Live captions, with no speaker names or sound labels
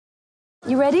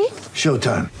You ready?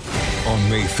 Showtime. On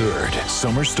May 3rd,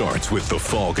 summer starts with The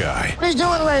Fall Guy. Let's do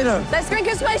it later. Let's drink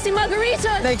a spicy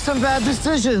margarita. Make some bad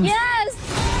decisions. Yes!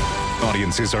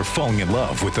 Audiences are falling in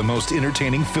love with the most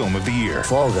entertaining film of the year.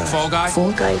 Fall Guy. Fall Guy?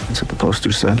 Fall guy. That's what the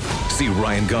poster said. See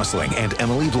Ryan Gosling and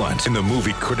Emily Blunt in the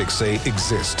movie critics say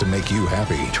exists to make you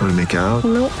happy. Trying to make it out?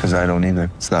 Nope. Because I don't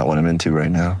either. It's not what I'm into right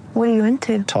now. What are you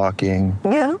into? Talking.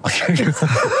 Yeah.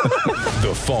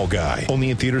 The Fall Guy.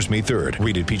 Only in theaters May 3rd.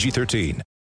 Rated PG-13. Run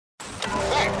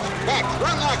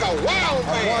like a wild man.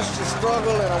 I watched you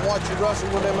struggle and I watched you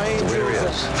wrestle with them angels. Here he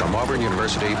is, from Auburn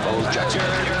University, Bo Jackson.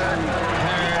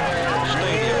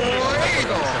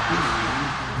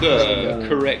 The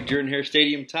correct Jordan-Hare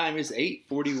Stadium time is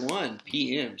 8:41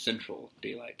 p.m. Central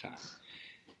Daylight Time.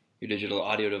 Your digital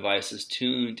audio device is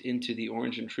tuned into the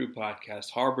Orange and True podcast,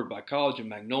 harbored by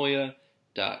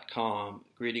collegeofmagnolia.com.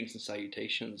 Greetings and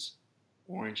salutations,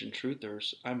 Orange and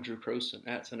Truthers. I'm Drew Croson,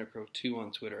 at CenterCrow2 on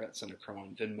Twitter, at CenterCrow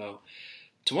on Venmo.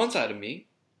 To one side of me,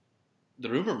 the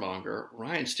rumor monger,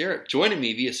 Ryan Sterrick, joining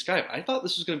me via Skype. I thought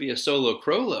this was going to be a solo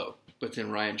Crowlo, but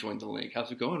then Ryan joined the link.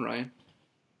 How's it going, Ryan?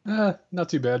 Not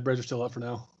too bad. Braves are still up for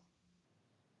now.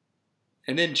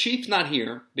 And then Chief's not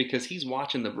here because he's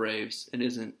watching the Braves and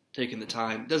isn't taking the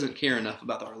time, doesn't care enough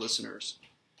about our listeners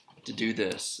to do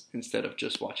this instead of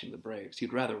just watching the Braves.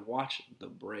 He'd rather watch the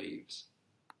Braves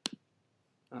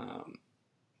than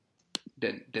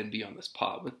be on this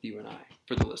pod with you and I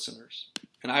for the listeners.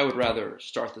 And I would rather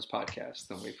start this podcast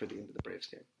than wait for the end of the Braves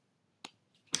game.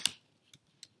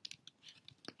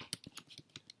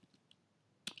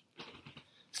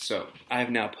 So I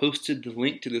have now posted the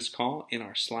link to this call in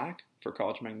our Slack for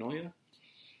College Magnolia.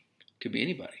 Could be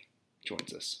anybody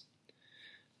joins us.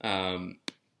 Well,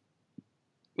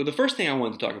 the first thing I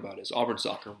wanted to talk about is Auburn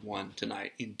soccer won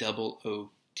tonight in double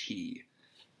OT.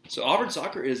 So Auburn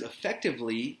soccer is not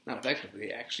effectively,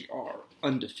 they actually are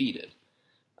undefeated.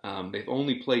 They've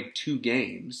only played 2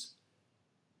 games,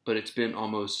 but it's been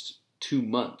almost 2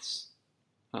 months,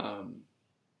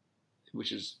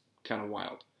 which is kind of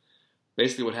wild.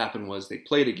 Basically what happened was they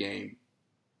played a game,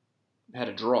 had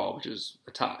a draw, which is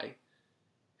a tie,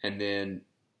 and then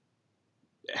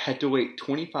had to wait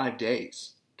 25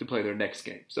 days to play their next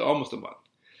game, so almost a month.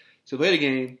 So they played a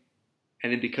game,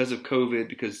 and then because of COVID,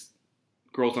 because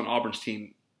girls on Auburn's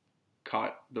team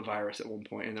caught the virus at one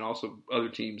point, and then also other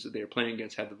teams that they were playing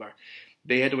against had the virus,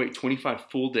 they had to wait 25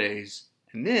 full days,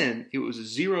 and then it was a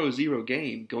 0-0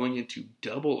 game going into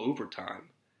double overtime.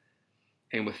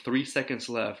 And with 3 seconds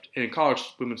left, and in college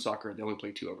women's soccer, they only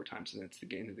play 2 overtimes, and that's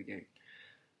the end of the game.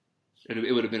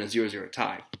 It would have been a 0-0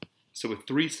 tie. So with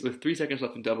three seconds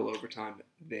left in double overtime,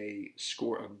 they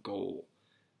score a goal.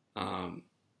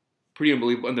 Pretty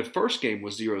unbelievable. And the first game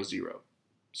was 0-0.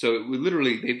 So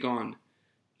they've gone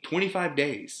 25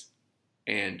 days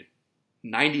and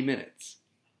 90 minutes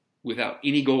without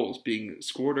any goals being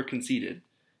scored or conceded,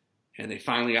 and they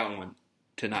finally got one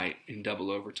tonight in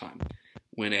double overtime.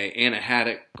 When Anna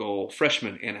Haddock goal,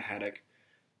 freshman Anna Haddock,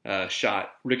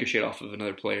 shot ricocheted off of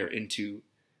another player into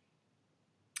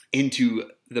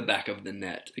the back of the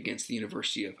net against the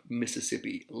University of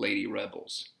Mississippi Lady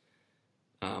Rebels.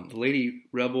 The Lady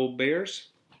Rebel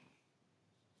Bears.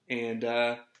 And,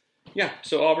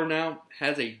 so Auburn now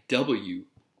has a W,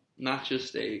 not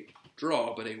just a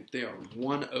draw, but they are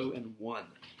 1-0-1,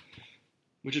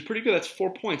 which is pretty good. That's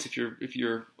 4 points if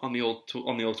you're on the old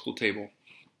school table.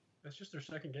 That's just their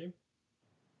second game?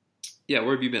 Yeah,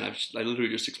 where have you been? I literally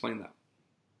just explained that.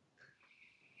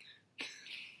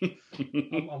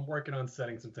 I'm working on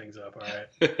setting some things up, all right?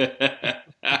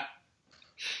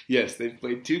 Yes, they've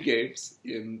played 2 games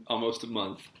in almost a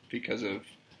month because of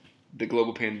the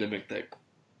global pandemic that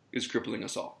is crippling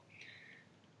us all.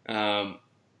 In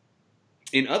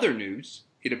other news,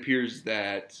 it appears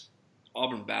that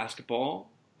Auburn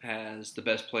basketball has the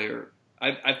best player.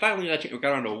 I finally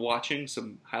got around to watching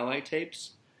some highlight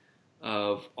tapes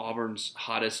of Auburn's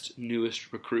hottest,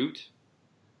 newest recruit.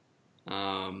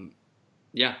 Ryan,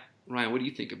 what do you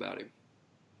think about him?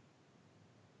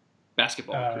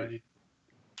 Basketball recruit.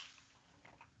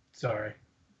 Sorry.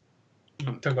 You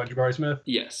talking about Jabari Smith?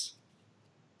 Yes.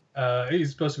 He's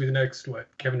supposed to be the next,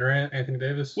 Kevin Durant, Anthony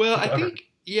Davis? Well, I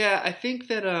think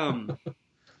that... I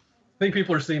think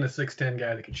people are seeing a 6'10"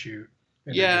 guy that can shoot.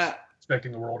 And they're just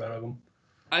expecting the world out of him.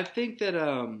 I think that...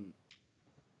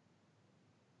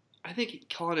 I think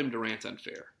calling him Durant's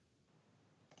unfair.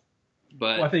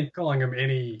 But I think calling him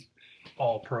any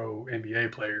all-pro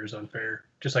NBA player is unfair.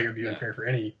 Just like it would be unfair for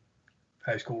any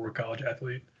high school or college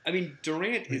athlete. I mean,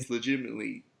 Durant is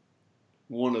legitimately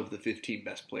one of the 15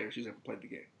 best players who's ever played the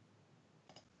game.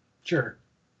 Sure.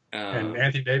 And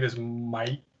Anthony Davis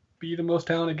might be the most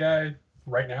talented guy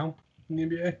right now in the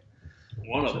NBA.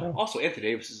 One of them. Also, Anthony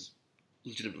Davis is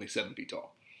legitimately 7 feet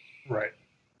tall. Right.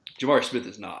 Jabari Smith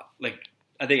is not. Like,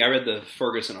 I think I read the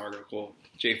Ferguson article,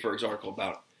 Jay Ferg's article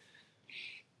about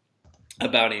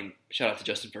him. Shout out to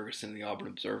Justin Ferguson in the Auburn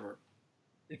Observer.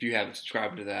 If you haven't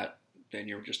subscribed to that, then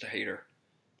you're just a hater.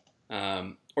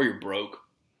 Or you're broke.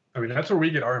 I mean, that's where we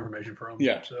get our information from.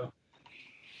 Yeah. So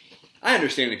I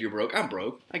understand if you're broke. I'm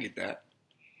broke. I get that.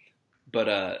 But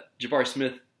Jabari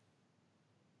Smith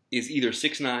is either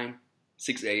 6'9",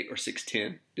 6'8", or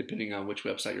 6'10", depending on which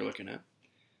website you're looking at.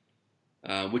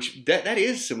 Which that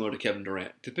is similar to Kevin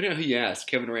Durant. Depending on who you ask,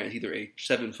 Kevin Durant is either a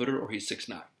 7-footer or he's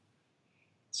 6'9".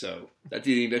 So that's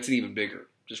an even bigger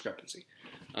discrepancy.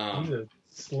 he's a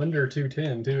slender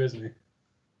 210 too, isn't he?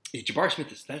 Yeah, Jabari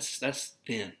Smith is that's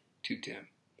thin, 210.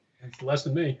 It's less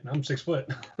than me, and I'm 6 foot.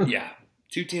 Yeah,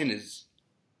 210 is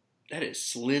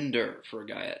slender for a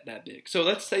guy that big. So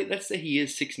let's say he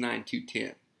is 6'9",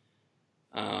 210.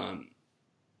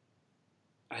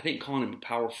 I think calling him a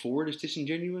power forward is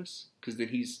disingenuous because then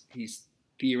he's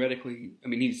theoretically, I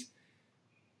mean,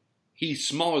 he's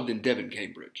smaller than Devin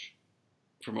Cambridge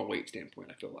from a weight standpoint.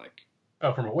 I feel like.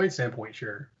 Oh, from a weight standpoint,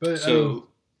 sure. But so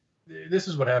I mean, this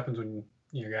is what happens when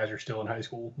guys are still in high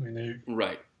school. I mean,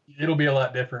 right. It'll be a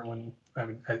lot different when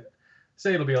I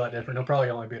say it'll be a lot different. He'll probably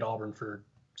only be at Auburn for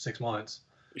 6 months.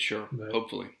 Sure, but,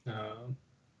 hopefully. I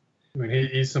mean,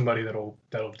 he's somebody that'll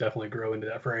definitely grow into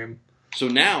that frame. So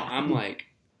now I'm like,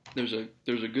 there's a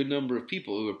good number of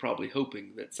people who are probably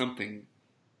hoping that something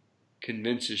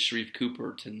convinces Sharife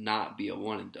Cooper to not be a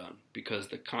one and done because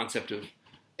the concept of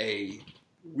a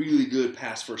really good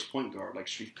pass first point guard like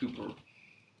Sharife Cooper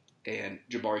and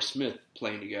Jabari Smith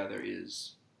playing together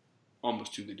is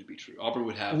almost too good to be true. Auburn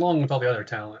would have, along with all the other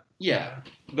talent. Yeah,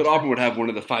 but Auburn would have one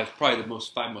of the probably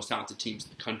the five most talented teams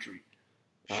in the country.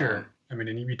 Sure. I mean,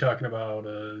 and you'd be talking about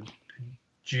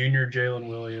junior Jalen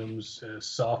Williams,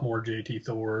 sophomore JT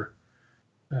Thor,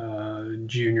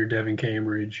 junior Devin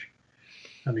Cambridge.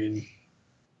 I mean,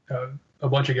 a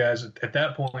bunch of guys at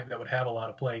that point that would have a lot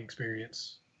of playing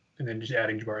experience, and then just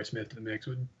adding Jabari Smith to the mix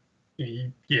would,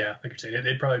 yeah, like you're saying,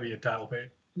 it'd probably be a title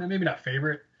favorite. Maybe not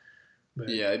favorite, but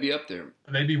yeah, it'd be up there.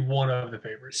 They'd be one of the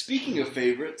favorites. Speaking of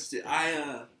favorites, did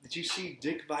you see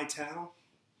Dick Vitale,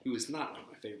 who is not one of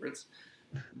my favorites,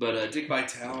 but Dick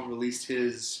Vitale released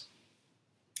his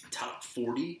top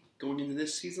 40 going into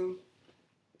this season,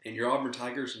 and your Auburn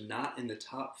Tigers not in the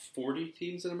top 40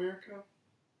 teams in America?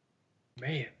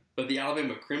 Man. But the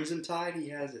Alabama Crimson Tide he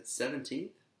has at 17th?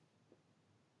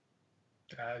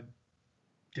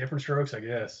 Different strokes, I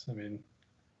guess. I mean,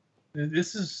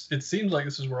 it seems like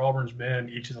this is where Auburn's been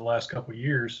each of the last couple of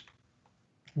years.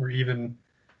 We're even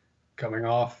coming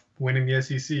off winning the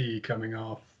SEC, coming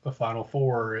off a Final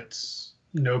Four. It's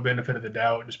no benefit of the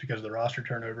doubt just because of the roster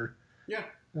turnover. Yeah.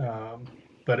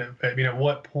 But at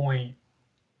what point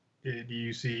do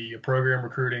you see a program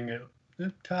recruiting at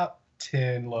the top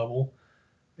 10 level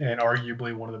and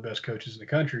arguably one of the best coaches in the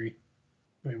country?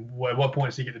 I mean, at what point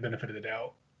does he get the benefit of the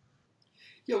doubt?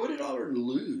 Yeah, what did Auburn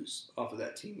lose off of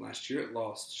that team last year? It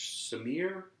lost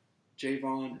Samir,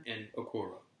 Javon, and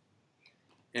Okoro.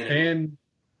 And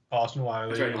Austin Wiley.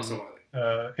 That's right, Austin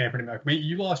Wiley. Anthony Mack. I mean,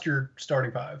 you lost your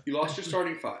starting five. You lost your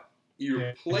starting five. You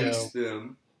replaced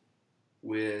them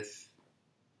with...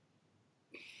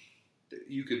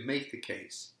 You could make the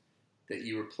case that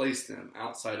you replaced them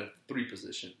outside of the 3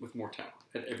 position with more talent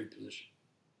at every position.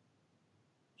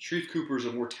 Sharife Cooper is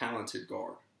a more talented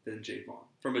guard than Javon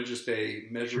from just a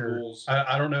measurables. Sure.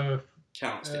 I don't know if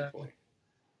talent standpoint.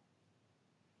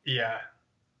 Yeah,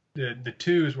 the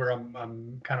 2 is where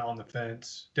I'm kind of on the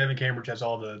fence. Devin Cambridge has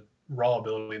all the raw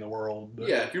ability in the world. But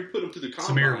yeah, if you're putting him through the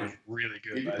combine, Samir was really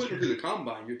good. If you put him through the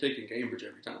combine, you're taking Cambridge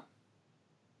every time.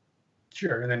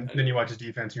 Sure, and then you watch his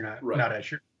defense, you're not as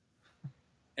sure.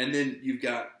 And then you've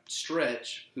got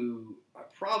Stretch, who I'm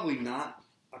probably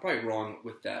wrong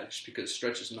with that, just because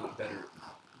Stretch is not better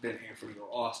than Anthony or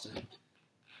Austin.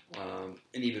 And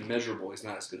even measurable, he's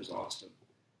not as good as Austin.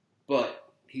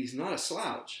 But he's not a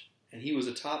slouch, and he was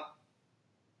a top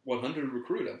 100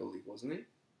 recruit, I believe, wasn't he?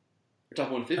 Or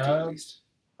top 150 at least.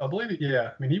 I believe it,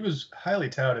 yeah. I mean, he was highly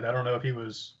touted. I don't know if he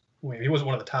wasn't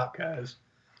one of the top guys.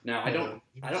 Now,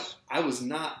 I was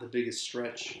not the biggest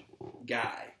Stretch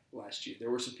guy last year.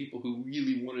 There were some people who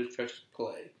really wanted Stretch to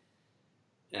play.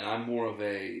 And I'm more of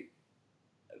a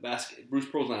basket. Bruce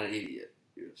Pearl's not an idiot.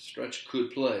 If Stretch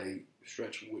could play,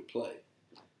 Stretch would play.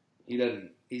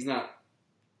 He's not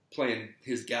playing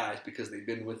his guys because they've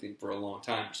been with him for a long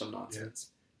time or some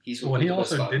nonsense. Yeah. He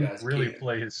also didn't really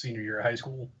play his senior year of high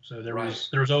school. So there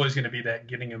was always going to be that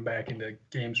getting him back into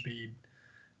game speed.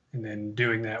 And then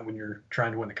doing that when you're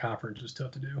trying to win the conference is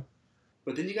tough to do.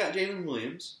 But then you got Jalen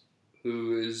Williams,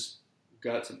 who has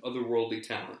got some otherworldly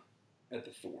talent at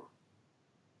the 4.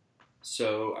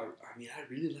 So, I mean, I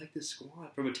really like this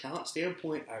squad. From a talent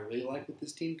standpoint, I really like what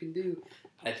this team can do.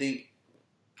 I think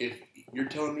if you're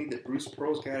telling me that Bruce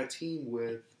Pearl's got a team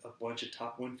with a bunch of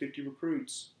top 150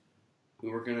 recruits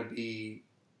who are going to be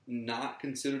not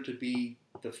considered to be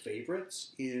the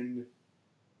favorites in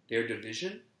their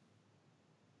division.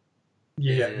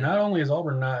 Yeah, not only is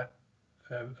Auburn not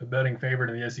a betting favorite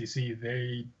in the SEC,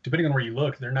 they, depending on where you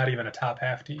look, they're not even a top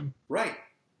half team. Right.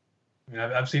 I mean,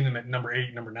 I've seen them at number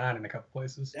 8, number 9 in a couple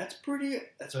places. That's pretty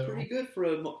good for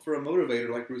a motivator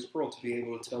like Bruce Pearl to be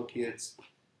able to tell kids,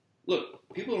 look,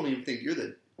 people don't even think you're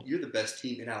the best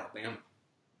team in Alabama,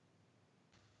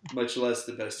 much less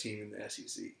the best team in the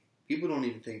SEC. People don't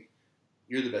even think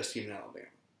you're the best team in Alabama.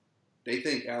 They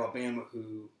think Alabama,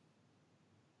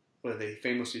 they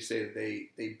famously say that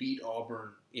they beat Auburn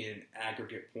in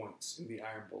aggregate points in the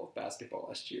Iron Bowl of basketball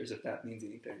last year, as if that means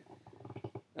anything.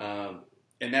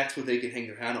 And that's what they can hang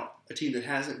their hat on. A team that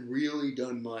hasn't really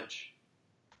done much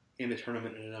in the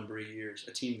tournament in a number of years.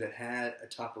 A team that had a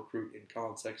top recruit in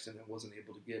Colin Sexton and wasn't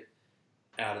able to get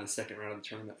out in the second round of the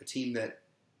tournament. A team that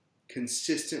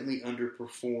consistently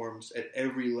underperforms at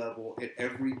every level. At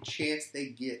every chance they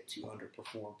get to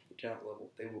underperform to the talent level,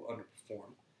 they will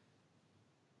underperform.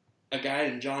 A guy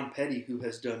in John Petty who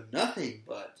has done nothing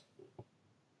but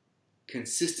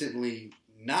consistently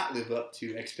not live up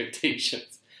to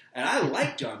expectations. And I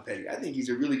like John Petty. I think he's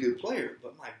a really good player.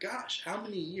 But my gosh, how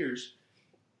many years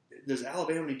does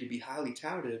Alabama need to be highly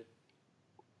touted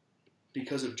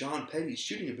because of John Petty's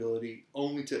shooting ability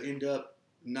only to end up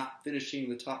not finishing in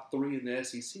the top 3 in the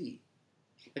SEC?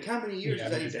 Like, how many years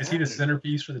does that need to happen? Is he the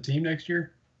centerpiece for the team next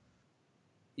year?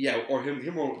 Yeah, or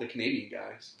him or the Canadian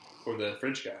guys or the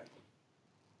French guy.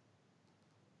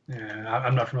 Yeah,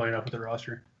 I'm not familiar enough with the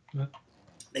roster. But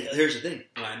Here's the thing,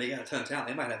 Ryan. They got a ton of talent.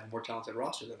 They might have a more talented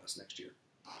roster than us next year.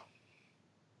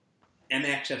 And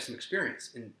they actually have some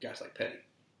experience in guys like Petty.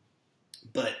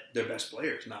 But their best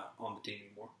player is not on the team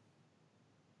anymore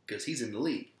because he's in the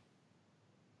league.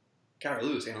 Kyra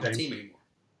Lewis ain't on the team anymore.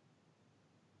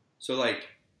 So, like,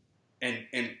 and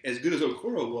as good as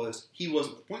Okoro was, he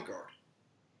wasn't the point guard.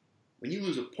 When you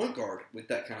lose a point guard with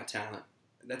that kind of talent,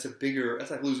 that's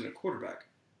like losing a quarterback.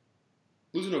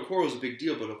 Losing Okoro was a big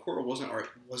deal, but Okoro wasn't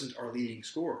our leading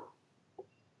scorer.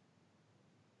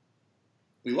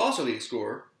 We lost our leading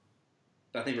scorer,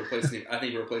 but I think we're replacing him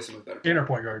with better players. Inner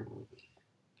point guard.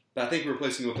 But I think we're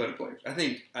replacing him with better players. I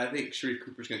think Sharif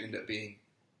Cooper's going to end up being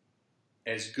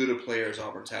as good a player as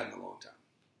Auburn's had in a long time.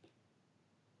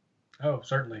 Oh,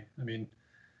 certainly. I mean,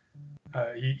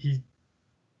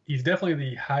 he's definitely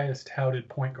the highest touted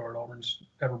point guard Auburn's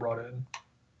ever brought in.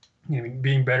 I mean,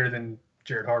 being better than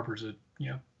Jared Harper's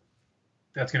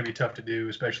that's going to be tough to do,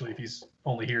 especially if he's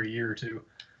only here a year or two.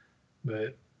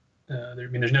 But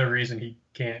there's no reason he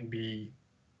can't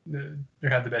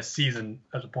have the best season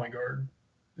as a point guard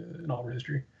in Auburn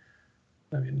history.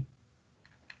 I mean,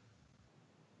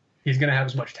 he's going to have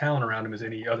as much talent around him as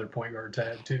any other point guard's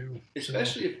had too.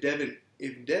 Especially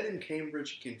if Devin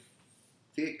Cambridge can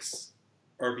fix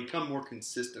or become more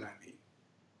consistent.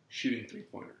 Shooting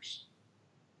 3-pointers.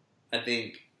 I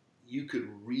think you could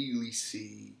really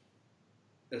see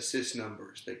assist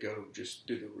numbers that go just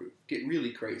through the roof, get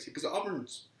really crazy. Because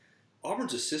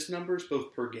Auburn's assist numbers,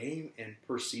 both per game and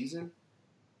per season,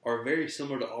 are very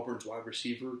similar to Auburn's wide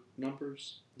receiver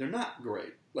numbers. They're not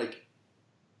great. Like,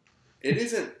 they're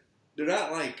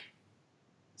not like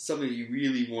something you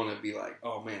really want to be like,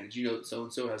 oh man, did you know that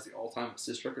so-and-so has the all-time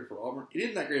assist record for Auburn? It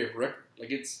isn't that great of a record. Like,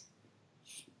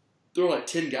 there are like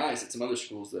 10 guys at some other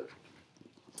schools that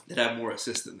have more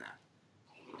assists than that.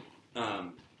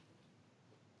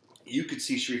 You could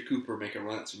see Sharif Cooper make a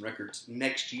run at some records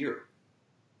next year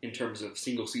in terms of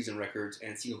single-season records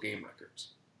and single-game records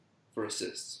for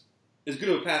assists. As good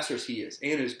of a passer as he is,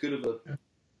 and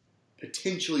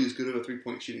potentially as good of a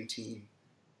three-point shooting team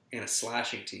and a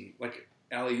slashing team. Like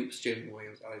alley-oops, Jalen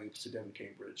Williams, alley-oops to Devin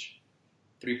Cambridge,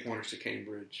 three-pointers to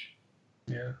Cambridge.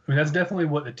 Yeah, I mean, that's definitely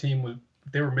what the team was.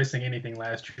 If they were missing anything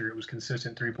last year, it was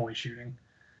consistent three-point shooting.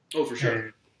 Oh, for sure.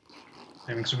 And,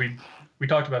 I mean, so we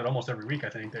talked about it almost every week. I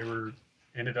think they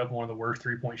ended up one of the worst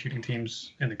three-point shooting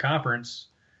teams in the conference,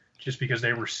 just because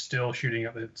they were still shooting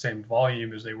at the same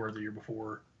volume as they were the year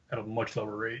before at a much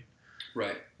lower rate.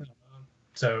 Right.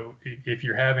 So if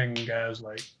you're having guys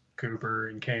like Cooper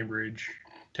and Cambridge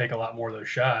take a lot more of those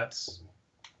shots,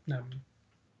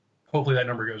 hopefully that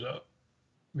number goes up.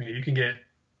 I mean, if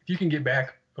you can get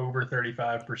back over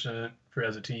 35%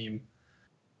 as a team,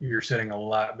 you're sitting a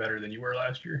lot better than you were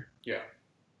last year. Yeah.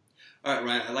 All right,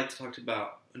 Ryan, I'd like to talk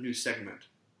about a new segment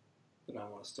that I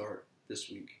want to start this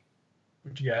week.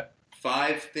 What you got?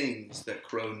 5 things that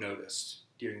Crow noticed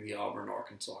during the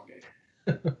Auburn-Arkansas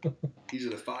game. These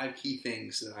are the 5 key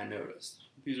things that I noticed.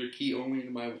 These are key only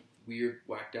in my weird,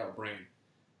 whacked-out brain.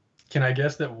 Can I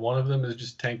guess that one of them is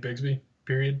just Tank Bigsby,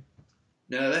 period?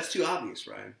 No, that's too obvious,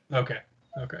 Ryan. Okay.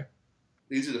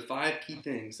 These are the 5 key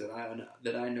things that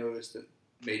I noticed that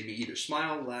made me either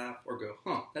smile, laugh, or go,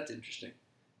 huh, that's interesting.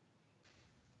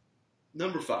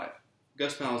 Number 5,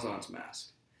 Gus Malzahn's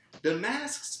mask. The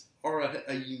masks are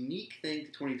a unique thing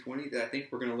to 2020 that I think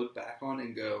we're going to look back on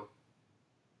and go,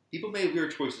 people made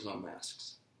weird choices on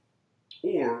masks.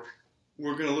 Or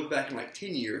we're going to look back in like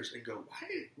 10 years and go,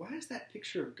 why is that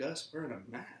picture of Gus wearing a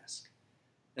mask?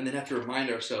 And then have to remind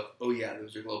ourselves, oh yeah, there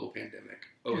was a global pandemic.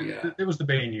 Oh yeah. It was the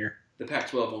Bane year. The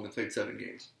Pac-12 only played 7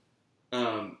 games.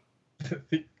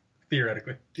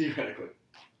 Theoretically.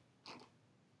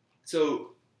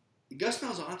 So, Gus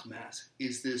Malzahn's mask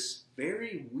is this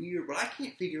very weird, what I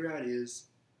can't figure out is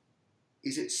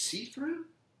it see-through?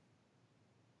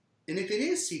 And if it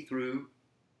is see-through,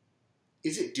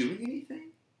 is it doing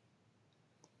anything?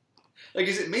 Like,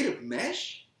 is it made of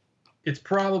mesh? It's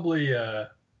probably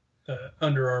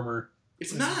Under Armour.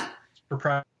 It's not. It's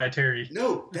proprietary.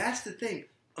 No, that's the thing.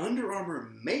 Under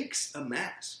Armour makes a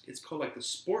mask. It's called like the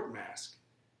Sport Mask.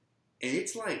 And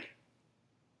it's like,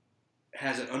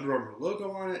 has an Under Armour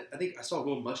logo on it. I think I saw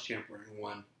Will Muschamp wearing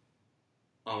one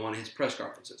on one of his press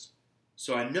conferences.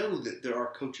 So I know that there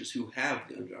are coaches who have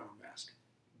the Under Armour mask.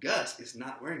 Gus is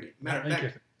not wearing it. Matter of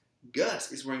fact,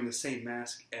 Gus is wearing the same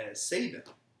mask as Saban.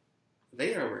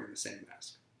 They are wearing the same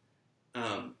mask.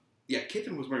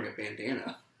 Kiffin was wearing a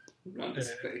bandana around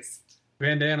his face.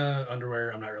 Bandana,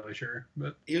 underwear, I'm not really sure.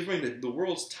 But he was wearing the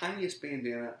world's tiniest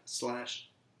bandana /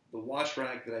 the wash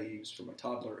rag that I use for my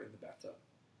toddler in the bathtub.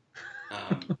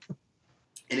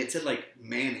 And it said like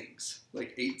Mannings,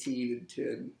 like 18 and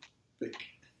 10. Like,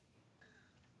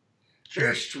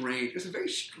 very strange. It was a very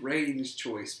strange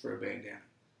choice for a bandana.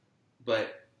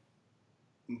 But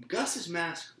Gus's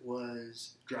mask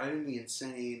was driving me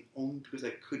insane only because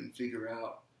I couldn't figure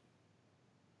out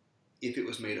if it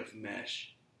was made of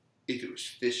mesh, if it was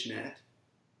fishnet.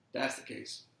 If that's the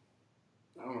case,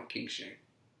 I don't want king shame,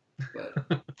 but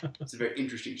it's a very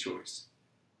interesting choice.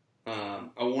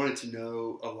 I wanted to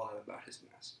know a lot about his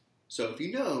mask. So if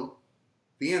you know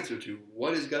the answer to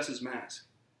what is Gus's mask,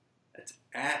 that's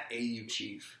at AU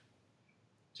Chief.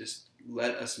 Just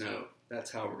let us know.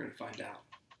 That's how we're going to find out.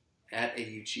 At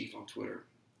AU Chief on Twitter,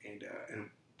 and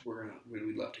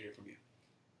we'd love to hear from you.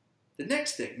 The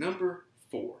next thing, number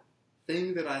 4,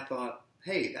 thing that I thought,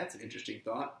 hey, that's an interesting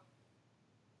thought.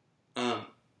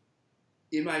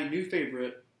 In my new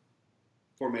favorite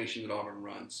formation that Auburn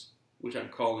runs, which I'm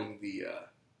calling the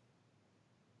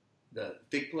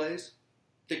thick plays,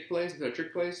 the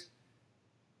trick plays,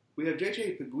 we have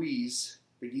JJ Pegues,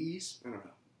 I don't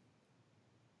know.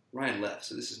 Ryan left,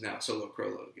 so this is now Solo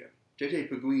Crollo again. JJ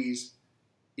Pegues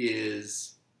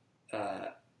is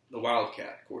the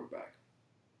Wildcat quarterback.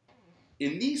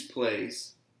 In these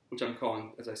plays, which I'm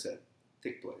calling, as I said,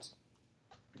 thick plays,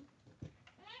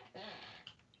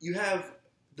 you have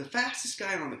the fastest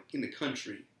guy in the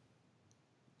country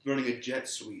running a jet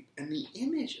sweep, and the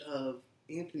image of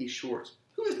Anthony Schwartz,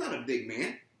 who is not a big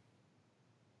man,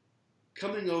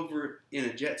 coming over in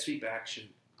a jet sweep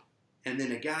action, and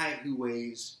then a guy who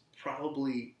weighs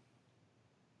probably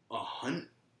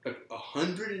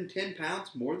 110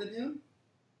 pounds more than him?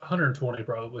 120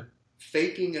 probably.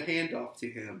 Faking a handoff to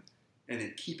him and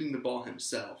then keeping the ball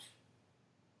himself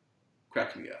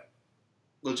cracked me up.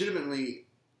 Legitimately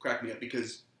cracked me up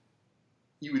because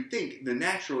you would think the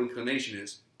natural inclination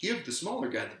is give the smaller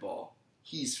guy the ball.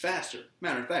 He's faster.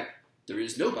 Matter of fact, there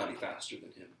is nobody faster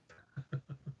than him.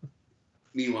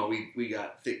 Meanwhile, we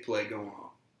got thick play going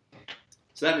on.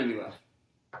 So that made me laugh.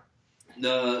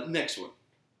 The next one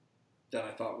that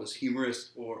I thought was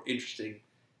humorous or interesting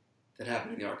that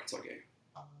happened in the Arkansas game.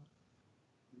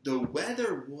 The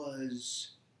weather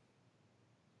was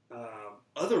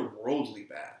otherworldly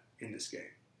bad in this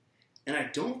game. And I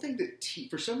don't think that,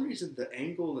 for some reason, the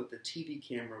angle that the TV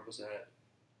camera was at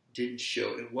didn't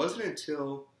show. It wasn't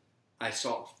until I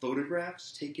saw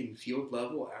photographs taken field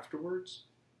level afterwards.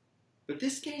 But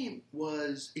this game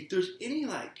was, if there's any,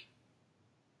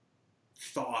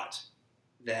 thought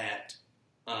that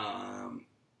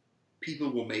people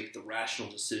will make the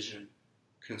rational decision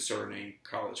concerning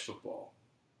college football,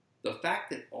 the fact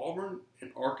that Auburn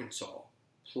and Arkansas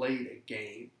played a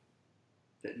game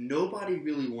that nobody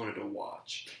really wanted to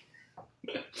watch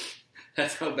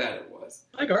That's how bad it was.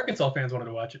 I think Arkansas fans wanted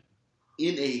to watch it.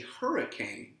 In a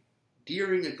hurricane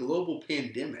during a global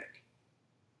pandemic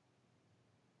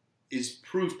is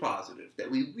proof positive that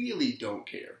we really don't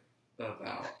care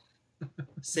about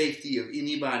safety of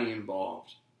anybody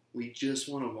involved. We just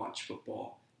want to watch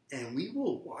football, and we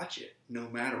will watch it no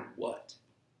matter what,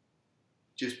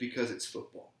 just because it's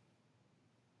football.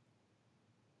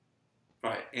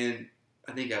 All right, and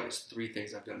I think that was 3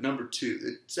 things I've done. Number 2,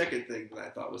 the second thing that I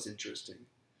thought was interesting.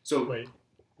 So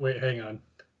Wait, hang on.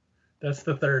 That's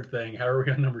the third thing. How are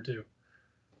we on number 2?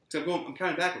 So I'm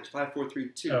counting backwards. 5, 4, 3,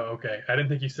 2. Oh, okay. I didn't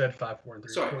think you said 5, 4, and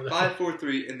 3. Sorry, 5, 4,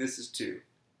 3, and this is 2.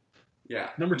 Yeah.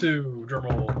 Number 2, drum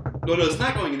roll. No, it's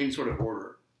not going in any sort of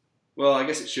order. Well, I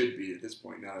guess it should be at this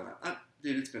point. Now that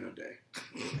dude, it's been a day.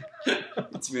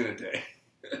 It's been a day.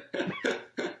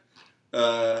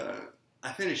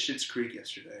 I finished Schitt's Creek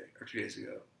yesterday, or 2 days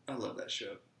ago. I love that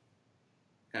show.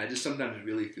 And I just sometimes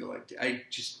really feel like I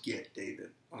just get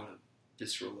David on a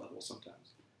visceral level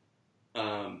sometimes.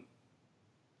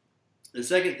 The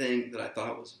second thing that I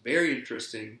thought was very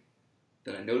interesting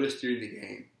that I noticed during the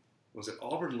game was that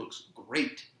Auburn looks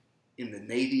great in the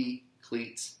navy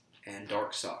cleats and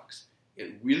dark socks.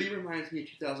 It really reminds me of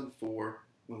 2004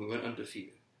 when we went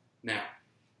undefeated. Now,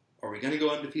 are we going to go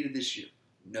undefeated this year?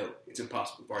 No, it's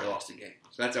impossible. We've already lost a game,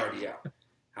 so that's already out.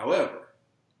 However,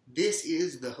 this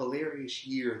is the hilarious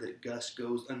year that Gus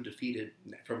goes undefeated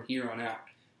from here on out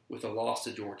with a loss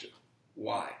to Georgia.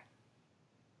 Why?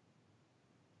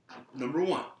 Number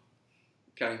 1,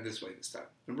 counting this way this time.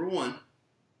 Number 1,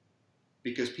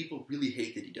 because people really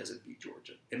hate that he doesn't beat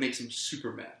Georgia. It makes him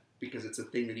super mad because it's a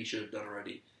thing that he should have done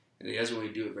already, and he doesn't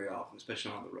really do it very often,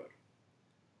 especially on the road.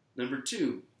 Number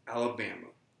 2, Alabama.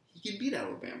 He can beat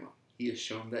Alabama. He has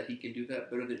shown that he can do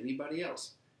that better than anybody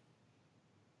else.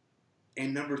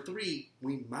 And number 3,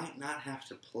 we might not have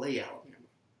to play Alabama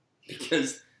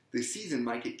because the season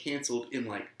might get canceled in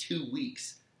like 2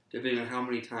 weeks, depending on how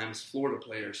many times Florida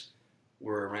players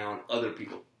were around other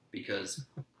people. Because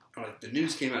the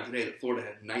news came out today that Florida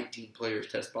had 19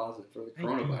 players test positive for the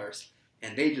coronavirus,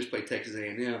 and they just played Texas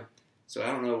A&M. So I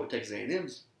don't know what Texas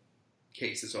A&M's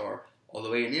cases are,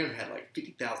 although A&M had like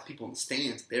 50,000 people in the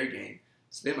stands at their game,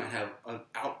 so they might have an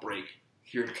outbreak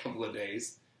here in a couple of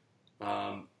days.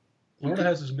 Florida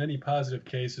has as many positive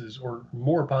cases or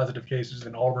more positive cases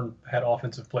than Auburn had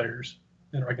offensive players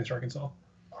against Arkansas.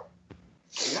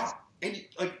 Yeah. And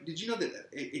did you know that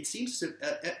it seems as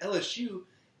if LSU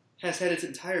has had its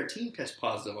entire team test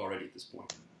positive already at this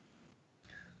point?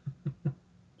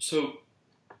 So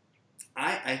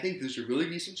I think there's a really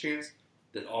decent chance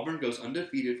that Auburn goes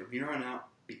undefeated from here on out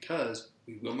because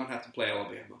we will not have to play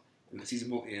Alabama, and the season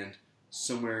will end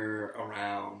somewhere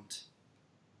around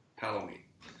Halloween.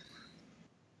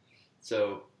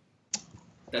 So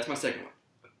that's my second one.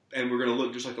 And we're going to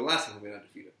look just like the last time we went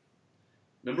undefeated.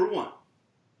 Number 1.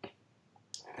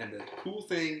 And the cool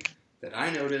thing that I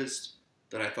noticed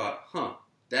that I thought,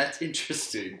 that's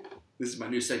interesting. This is my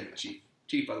new segment, Chief.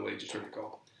 Chief, by the way, just heard the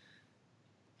call.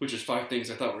 Which is 5 things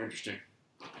I thought were interesting.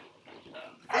 The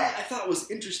thing I thought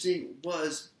was interesting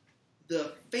was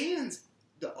the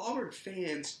Auburn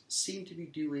fans seem to be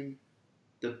doing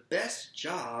the best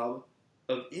job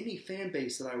of any fan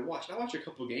base that I watched. I watched a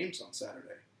couple of games on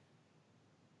Saturday.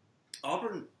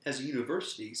 Auburn, as a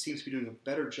university, seems to be doing a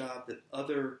better job than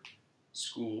other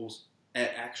schools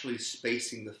at actually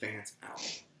spacing the fans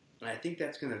out. And I think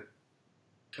that's going to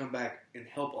come back and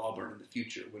help Auburn in the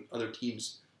future when other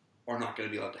teams are not going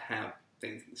to be allowed to have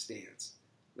fans in the stands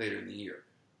later in the year.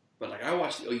 But I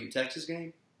watched the OU Texas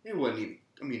game. It wasn't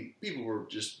even, people were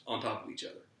just on top of each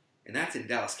other. And that's in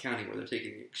Dallas County where they're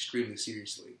taking it extremely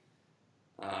seriously.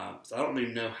 So I don't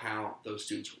even know how those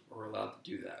students were allowed to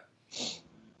do that.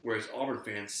 Whereas Auburn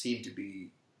fans seem to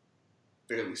be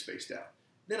fairly spaced out.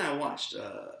 Then I watched,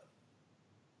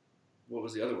 what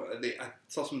was the other one? I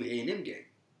saw some of the A&M game.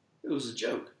 It was a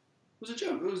joke. There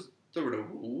were no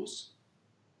rules.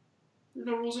 There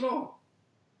were no rules at all.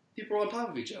 People were on top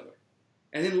of each other.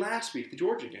 And then last week, the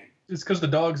Georgia game. It's because the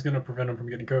dog's going to prevent them from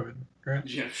getting COVID, right?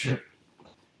 Yeah, sure.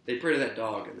 They pray to that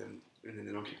dog, and then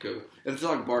they don't get COVID. If the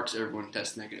dog barks, everyone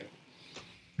tests negative.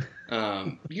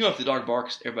 If the dog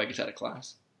barks, everybody gets out of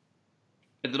class.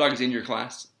 If the dog is in your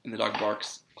class and the dog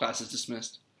barks, class is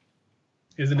dismissed.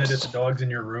 Isn't it if the dog's in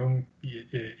your room,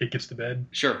 it gets to bed?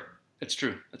 Sure. It's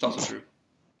true. That's also true.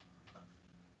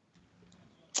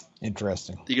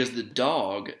 Interesting. Because the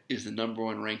dog is the number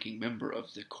 1 ranking member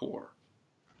of the Corps.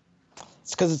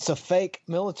 It's because it's a fake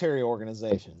military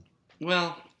organization.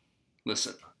 Well,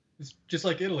 listen. It's just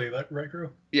like Italy, right,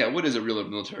 Crew? Yeah, what is a real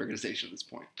military organization at this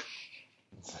point?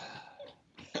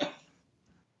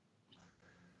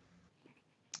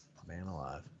 Man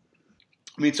alive.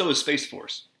 I mean, so is Space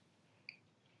Force.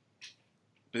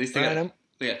 But at least they got Ryan,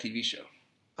 a TV show.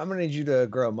 I'm going to need you to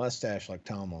grow a mustache like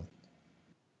Tomlin.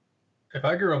 If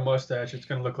I grow a mustache, it's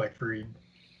going to look like Freed.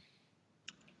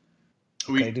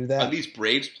 Okay, do that. Are these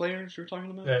Braves players you're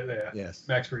talking about? Yeah. Yes.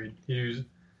 Max Freed. He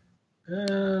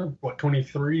was,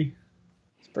 23?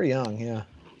 It's pretty young, yeah.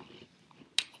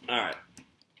 All right.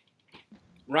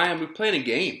 Ryan, we're playing a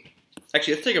game.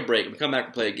 Actually, let's take a break. We'll come back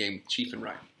and play a game with Chief and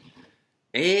Ryan.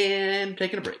 And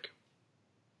taking a break.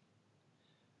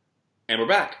 And we're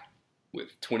back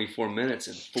with 24 minutes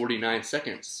and 49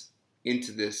 seconds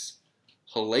into this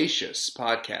hellacious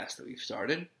podcast that we've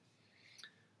started.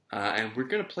 And we're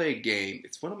going to play a game.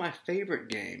 It's one of my favorite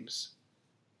games.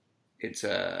 It's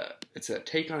a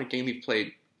take on a game we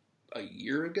played a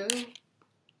year ago.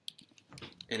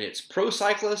 And it's Pro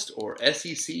Cyclist or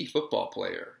SEC Football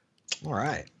Player. All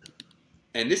right.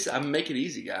 And this, I'm going to make it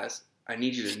easy, guys. I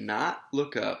need you to not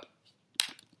look up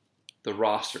the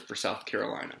roster for South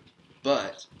Carolina.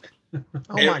 But Oh,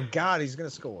 my God, he's going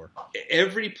to score.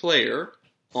 every player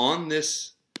in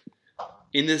this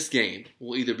game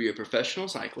will either be a professional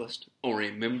cyclist or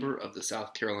a member of the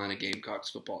South Carolina Gamecocks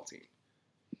football team.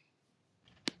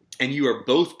 And you are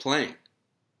both playing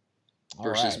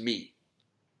versus me.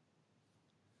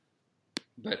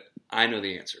 But I know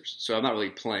the answers, so I'm not really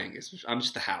playing. I'm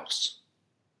just the house.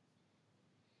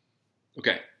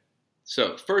 Okay,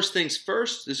 so first things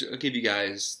first, I'll give you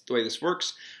guys the way this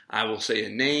works. I will say a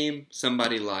name,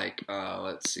 somebody like,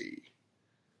 let's see,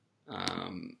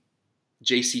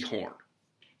 J.C. Horn.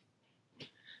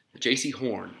 J.C.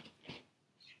 Horn.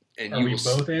 And Are we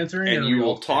both answering? And or you we will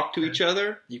all talk to answering? each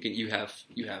other. You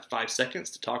have 5 seconds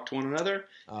to talk to one another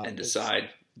and decide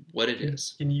what it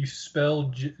is. Can you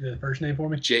spell the first name for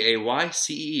me?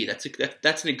 Jaycee.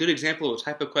 That's a good example of a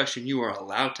type of question you are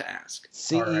allowed to ask.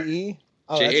 CEE?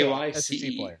 Oh,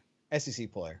 Jaycee.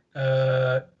 SEC player.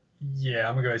 Yeah,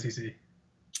 I'm going to go SEC.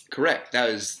 Correct. That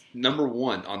is number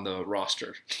 1 on the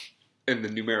roster, in the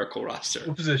numerical roster.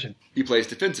 What position? He plays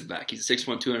defensive back. He's a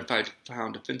 6'1",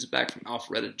 205-pound defensive back from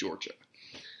Alpharetta, Georgia.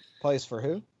 Plays for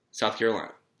who? South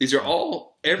Carolina. These are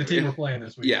all The team we're playing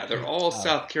this week. Yeah, they're all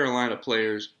South Carolina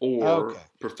players or Okay.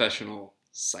 professional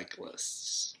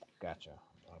cyclists. Gotcha.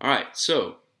 All right,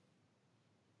 so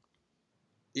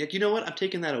you know what? I'm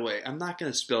taking that away. I'm not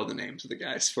going to spell the names of the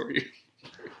guys for you.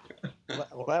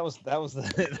 Well, that was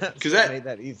that Because that made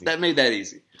that easy. That made that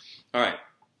easy. All right,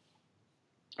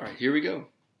 here we go.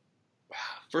 Wow,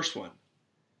 first one,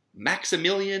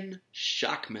 Maximilian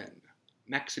Schachmann.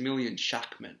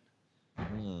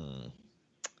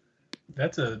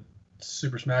 That's a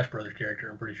Super Smash Brothers character,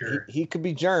 I'm pretty sure. He could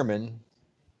be German,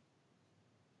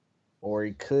 or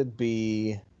he could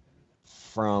be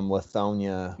from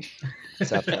Lithonia,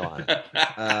 South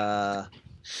Carolina.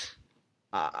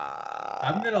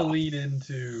 I'm going to lean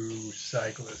into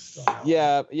cyclist. On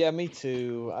that Yeah, me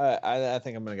too. I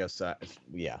think I'm going to go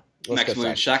yeah.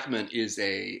 Maximilian Schachmann is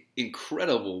a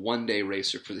incredible one-day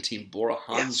racer for the team Bora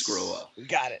Hansgrohe. We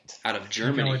got it. Out of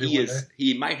Germany.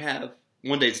 He might have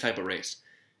one day's type of race.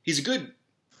 He's a good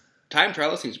time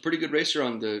trialist. He's a pretty good racer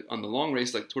on the long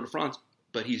race like Tour de France,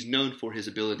 but he's known for his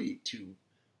ability to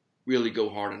really go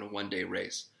hard in a one-day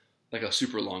race, like a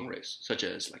super long race, such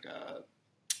as like a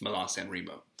Milan-San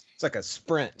Remo. It's like a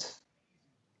sprint.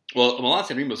 Well,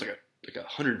 Milan-San Remo is like a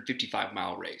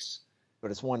 155-mile race. But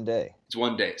it's one day. It's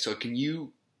one day. So can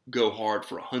you go hard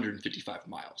for 155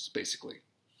 miles, basically?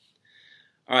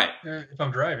 All right. If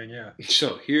I'm driving, yeah.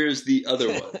 So here's the other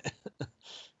one.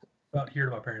 About here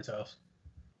to my parents' house.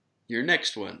 Your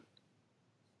next one.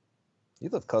 You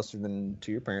live closer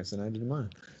to your parents than I do to mine.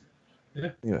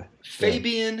 Yeah. Anyway.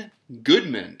 Fabian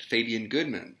Goodman.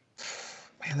 Man,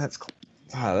 that's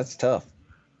tough.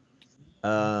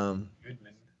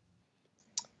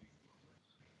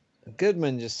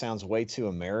 Goodman just sounds way too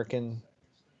American.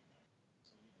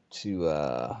 I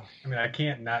mean, I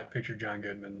can't not picture John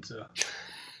Goodman, so.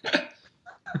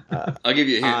 I'll give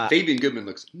you a hint. Fabian Goodman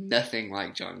looks nothing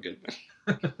like John Goodman.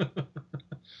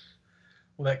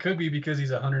 Well, that could be because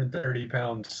he's a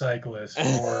 130-pound cyclist,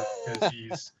 or because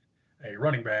he's a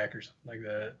running back or something like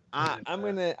that. I'm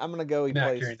gonna go. He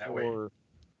plays for.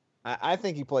 I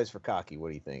think he plays for Cocky. What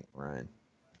do you think, Ryan?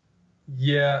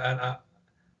 Yeah, and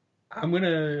I'm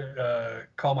gonna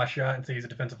call my shot and say he's a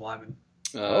defensive lineman.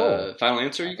 Final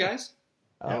answer, you guys?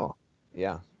 Oh,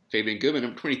 yeah. Fabian Goodman,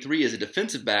 number 23, is a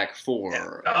defensive back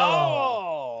for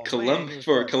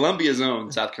for Columbia's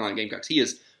own South Carolina Gamecocks. He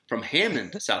is from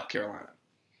Hammond, South Carolina.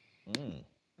 You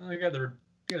got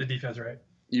the defense right.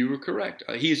 You were correct.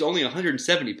 He's only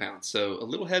 170 pounds, so a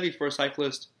little heavy for a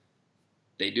cyclist,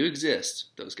 They do exist,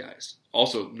 those guys.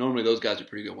 Also, normally those guys are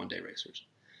pretty good one-day racers.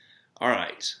 All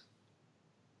right.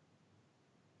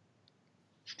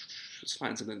 Let's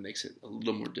find something that makes it a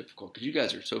little more difficult, because you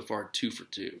guys are so far 2 for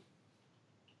 2.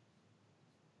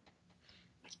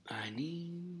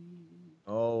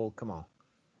 Oh, come on.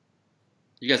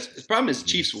 You guys, the problem is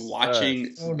Chiefs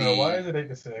watching. Oh no, why is it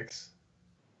 8-6?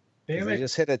 Damn They it.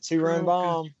 just hit a 2-run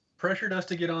bomb. Pressured us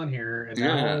to get on here, and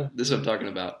Yeah, now this is what I'm talking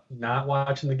about. not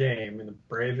watching the game, and the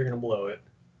Braves are going to blow it.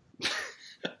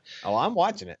 Oh, I'm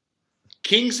watching it.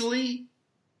 Kingsley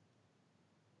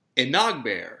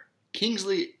Enagbear.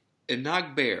 Kingsley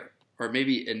Enagbear. Or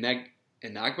maybe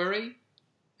Enagbare?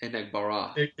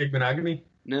 Enagbara. Igbenogany?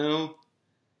 No.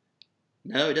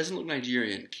 No, it doesn't look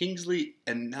Nigerian. Kingsley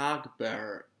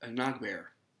Enagbear.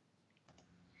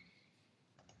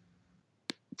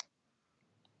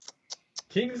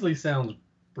 Kingsley sounds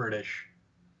British.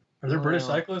 Are there British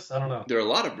cyclists? I don't know. There are a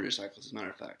lot of British cyclists, as a matter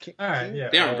of fact. All right, yeah.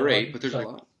 They aren't great, but there's a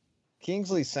lot.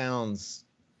 Kingsley sounds.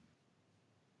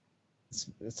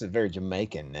 It's a very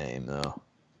Jamaican name, though.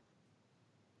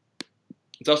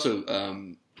 It's also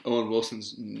Owen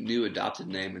Wilson's new adopted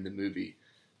name in the movie,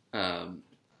 The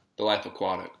Life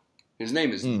Aquatic. His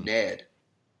name is Ned,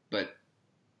 but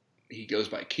he goes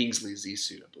by Kingsley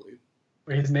Zissou, I believe.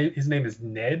 Wait, his name is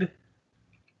Ned?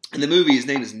 In the movie, his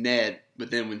name is Ned,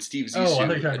 but then when Steve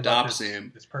Zissou adopts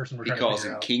him, this person he calls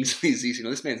him Kingsley Zissou. No,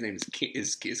 this man's name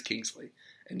is Kingsley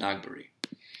Enagbear.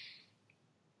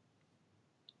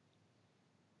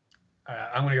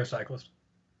 I'm going to go cyclist.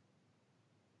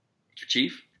 For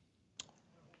Chief?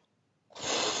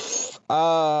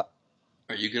 Are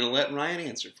you going to let Ryan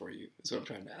answer for you? Is what I'm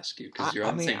trying to ask you, because you're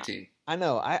on the same team. I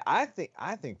know. I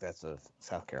think that's a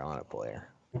South Carolina player.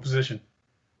 What position?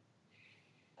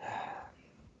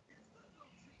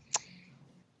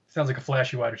 Sounds like a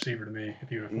flashy wide receiver to me.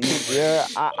 If you Yeah,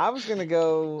 I was going to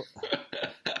go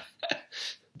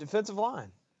defensive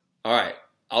line. All right.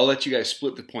 I'll let you guys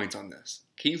split the points on this.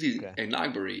 Kingsley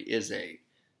Enagbear is a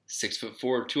 6'4",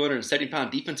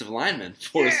 270-pound defensive lineman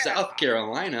for South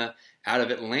Carolina out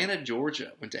of Atlanta,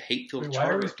 Georgia. Went to Hatefield Charter. Why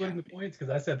are we splitting the points?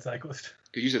 Because I said cyclist.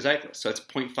 Because you said cyclist, so it's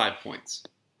 0.5 points.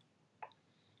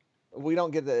 We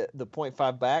don't get the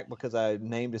 0.5 back because I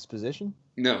named his position?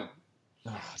 No.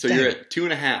 Oh, so you're at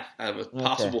 2.5 out of a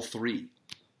possible 3.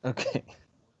 Okay.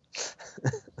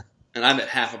 And I'm at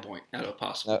half a point out of a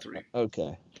possible 3.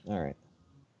 Okay. All right.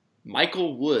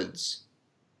 Michael Woods.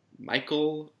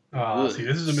 Woods. See,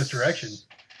 this is a misdirection.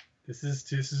 This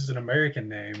is an American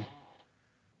name.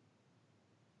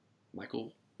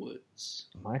 Michael Woods.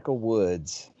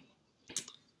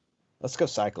 Let's go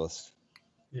cyclist.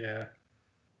 Yeah.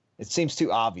 It seems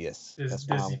too obvious. Does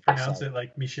he pronounce it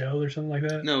like Michel or something like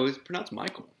that? No, it's pronounced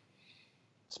Michael.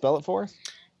 Spell it for us?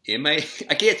 I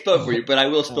can't spell it for you, but I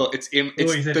will spell it. It's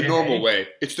the normal way.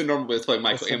 It's the normal way to spell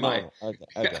Michael. M-I.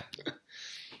 Okay.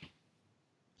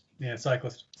 Yeah,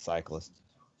 cyclist.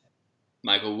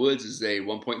 Michael Woods is a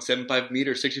 1.75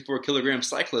 meter, 64 kilogram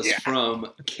cyclist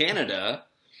from Canada.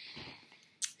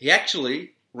 He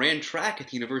actually ran track at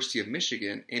the University of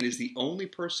Michigan and is the only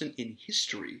person in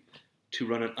history to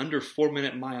run an under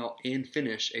 4-minute mile and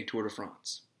finish a Tour de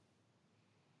France.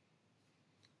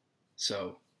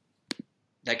 So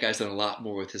that guy's done a lot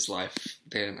more with his life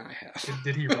than I have.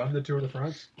 Did he run the Tour de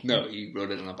France? No, he rode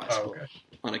it on a bicycle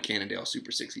on a Cannondale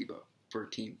Super 6 Evo for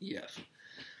Team EF.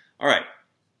 All right.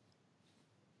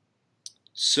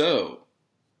 So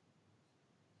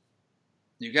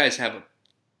you guys have what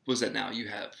was that now? You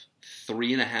have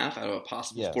 3.5 out of a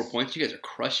possible 4 points. You guys are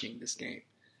crushing this game.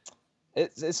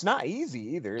 It's not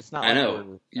easy either. It's not. I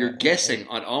know. You're guessing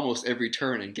on almost every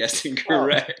turn and guessing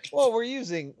correct. Well, we're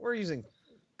using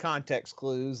context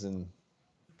clues, and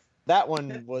that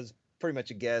one was pretty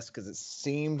much a guess because it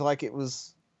seemed like it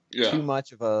was too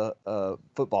much of a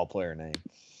football player name.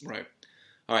 Right.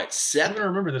 All right, Sepp. I'm going to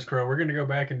remember this, Crow. We're going to go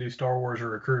back and do Star Wars or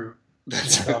Recruit.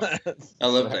 I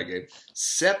love that game.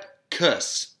 Sepp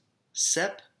Kuss.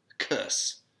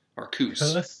 Or Koos.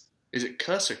 Kuss? Is it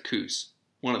Kuss or Koos?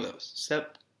 One of those.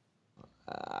 Sepp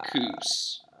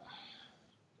Kuss.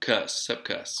 Sepp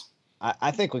Kuss.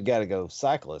 I think we got to go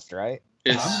cyclist, right?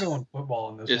 I'm going football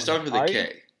in this one. It starts with a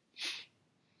K.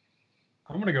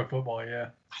 I'm going to go football, yeah.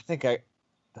 I think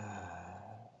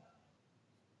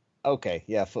okay,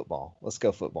 yeah, football. Let's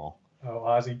go football. Oh,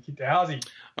 Ozzy.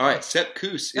 All right, Sepp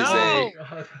Kuss is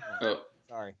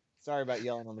Sorry about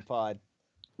yelling on the pod.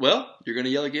 Well, you're going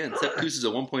to yell again. Sepp Kuss is a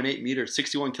 1.8 meter,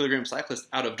 61 kilogram cyclist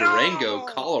out of Durango,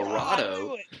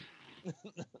 Colorado.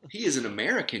 He is an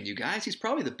American, you guys. He's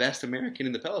probably the best American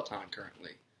in the peloton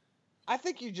currently. I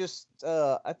think you just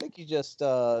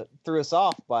threw us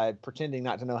off by pretending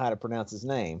not to know how to pronounce his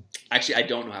name. Actually, I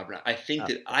don't know how to pronounce. I think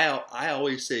that I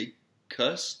always say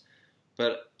Kuss,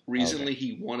 but recently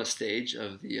he won a stage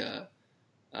of the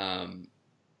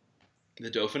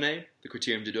Dauphiné, the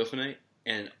Criterium du Dauphiné,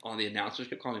 and on the announcers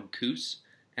kept calling him Koos,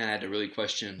 and I had to really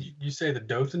question. You say the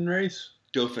Dothan race?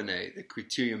 Dauphiné, the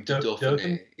Criterium du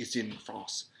Dauphiné, is in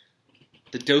France.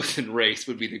 The Dothan race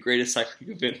would be the greatest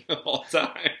cycling event of all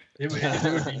time. It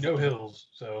would be no hills,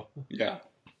 so. Yeah.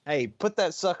 Hey, put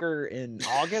that sucker in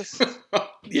August.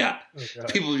 Yeah. Oh,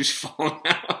 people just falling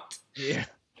out. Yeah.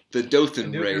 The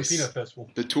Dothan New race. Peanut Festival.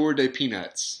 The Tour de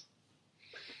Peanuts.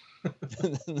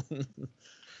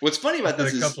 What's funny about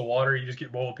this is cups of water, you just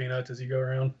get bowl of peanuts as you go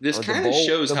around. This kind of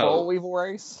shows the boll weevil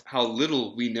race. How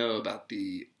little we know about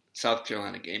the South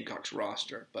Carolina Gamecocks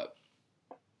roster, but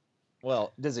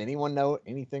well, does anyone know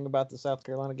anything about the South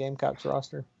Carolina Gamecocks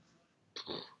roster?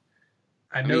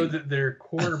 I know that their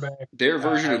quarterback, their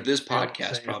version of this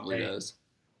podcast probably does,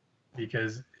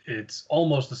 because it's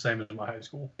almost the same as my high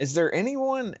school. Is there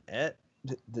anyone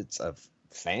that's a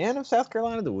fan of South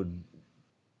Carolina that would?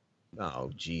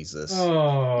 Oh Jesus!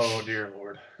 Oh dear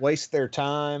Lord! Waste their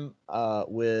time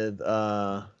with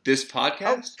this podcast?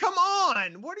 Oh, come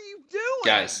on! What are you doing,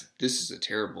 guys? This is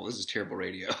terrible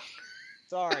radio.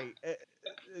 Sorry,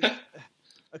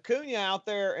 Acuna out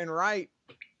there and Wright,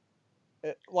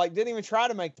 didn't even try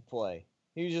to make the play.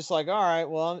 He was just like, "All right,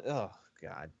 well, oh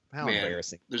God, how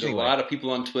embarrassing." There's a lot of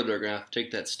people on Twitter are gonna have to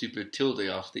take that stupid tilde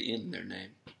off the end of their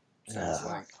name. Sounds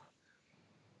like.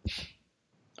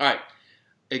 All right.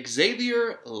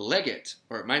 Xavier Leggett,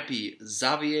 or it might be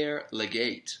Xavier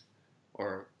Legate,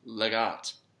 or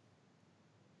Legat.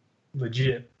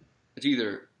 Legit. It's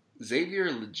either Xavier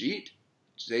Legit,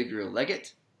 Xavier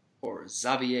Leggett, or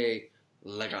Xavier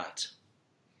Legat.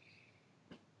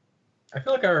 I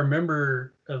feel like I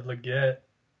remember Leggett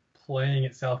playing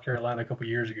at South Carolina a couple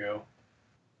years ago.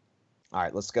 All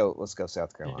right, let's go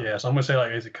South Carolina. Yeah, so I'm gonna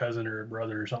say he's a cousin or a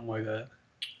brother or something like that.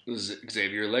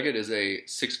 Xavier Leggett is a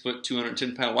 6',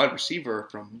 210-pound wide receiver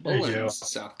from Mullins,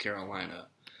 South Carolina.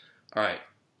 All right.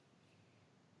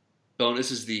 Bonus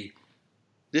is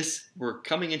we're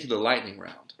coming into the lightning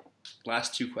round.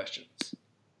 Last two questions.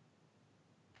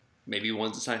 Maybe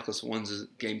one's a cyclist, one's a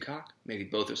Gamecock. Maybe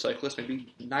both are cyclists,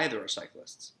 maybe neither are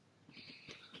cyclists.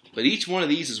 But each one of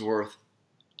these is worth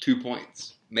 2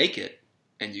 points. Make it,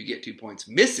 and you get 2 points.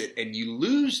 Miss it, and you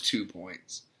lose 2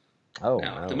 points. Oh,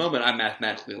 now, at the moment, I'm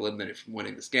mathematically eliminated from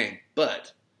winning this game,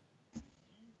 but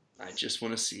I just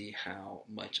want to see how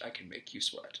much I can make you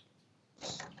sweat.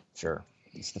 Sure.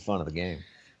 It's the fun of the game.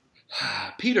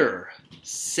 Peter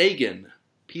Sagan.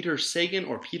 Peter Sagan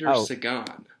or Peter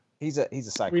Sagan? He's a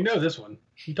cyclist. We know this one.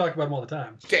 You talk about him all the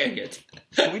time. Dang it.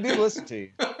 We do listen to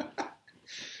you.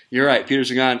 You're right. Peter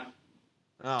Sagan,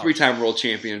 3-time world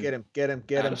champion. Get him.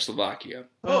 Out of Slovakia.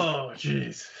 Oh,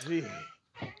 jeez.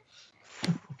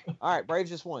 All right, Braves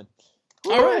just won.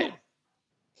 All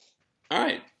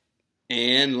right.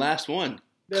 And last one.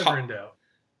 Never in doubt.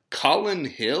 Colin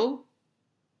Hill?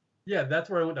 Yeah, that's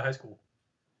where I went to high school.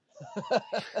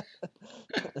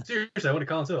 Seriously, I went to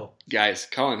Collins Hill. Guys,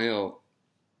 Colin Hill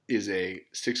is a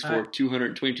 6'4",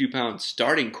 222-pound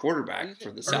starting quarterback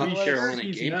for the South Carolina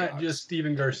Gamecocks. He's not just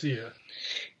Steven Garcia.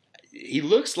 He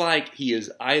looks like he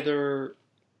is either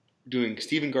doing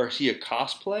Steven Garcia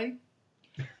cosplay,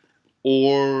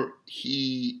 or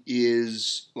he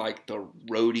is like the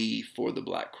roadie for the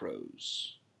Black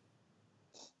Crows.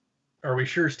 Are we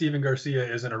sure Steven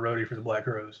Garcia isn't a roadie for the Black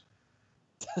Crows?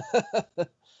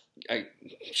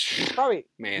 He's probably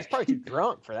too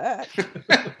drunk for that.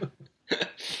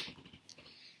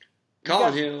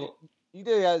 Colin Hill. You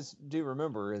guys do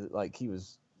remember he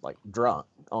was drunk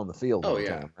on the field all the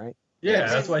time, right? Yeah,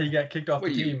 that's why he got kicked off the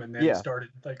team and then started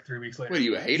 3 weeks later. What are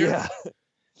you, a hater? Yeah.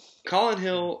 Colin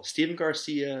Hill, Steven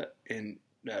Garcia, and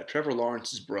Trevor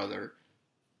Lawrence's brother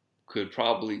could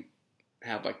probably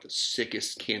have the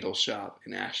sickest candle shop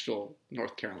in Asheville,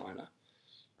 North Carolina.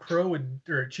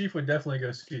 Chief would definitely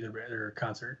go see their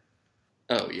concert.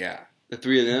 Oh yeah, the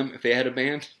three of them, if they had a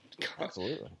band,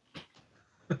 absolutely.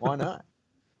 Why not?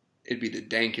 It'd be the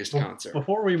dankest concert.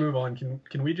 Before we move on,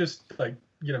 can we just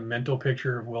get a mental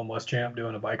picture of Will Muschamp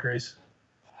doing a bike race?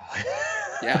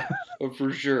 Yeah,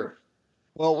 for sure.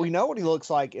 Well, we know what he looks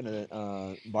like in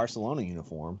a Barcelona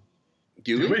uniform.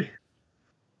 Do we?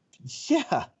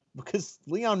 Yeah, because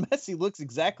Leon Messi looks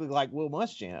exactly like Will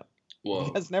Muschamp. Whoa.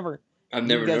 You guys never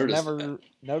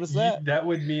noticed that? That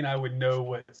would mean I would know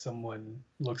what someone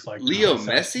looks like. Leo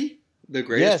Messi? The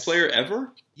greatest player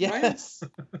ever? Yes.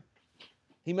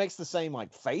 He makes the same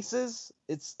like faces.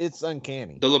 It's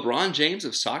uncanny. The LeBron James of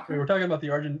Wait, soccer? we're talking about the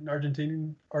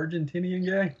Argentinian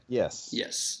guy? Yes.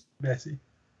 Yes. Messi.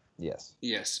 Yes.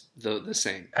 Yes. The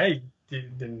same. Hey,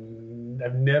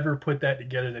 I've never put that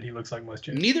together that he looks like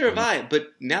Muschamp. Neither have I, but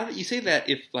now that you say that,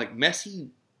 if like Messi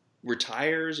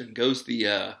retires and goes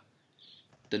the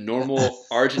normal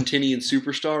Argentinian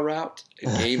superstar route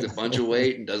and gains a bunch of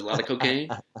weight and does a lot of cocaine,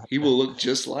 he will look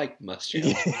just like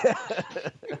Muschamp.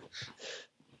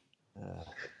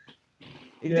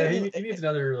 He needs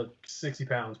another like 60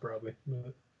 pounds probably.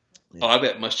 Oh, I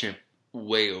bet Muschamp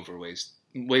way overweighs,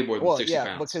 way more than 60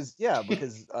 pounds.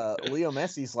 Because Leo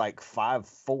Messi's like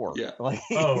 5'4". Yeah. Like,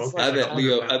 okay. I bet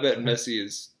 100 pounds. I bet Messi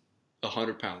is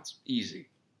 100 pounds, easy,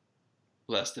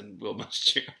 less than Will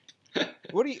Muschamp.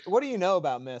 What do you know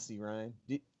about Messi, Ryan?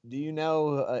 Do you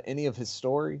know any of his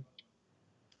story?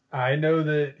 I know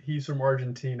that he's from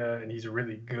Argentina and he's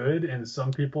really good, and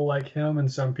some people like him and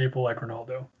some people like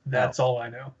Ronaldo. That's all I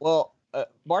know. Well,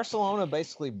 Barcelona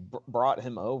basically brought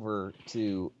him over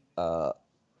to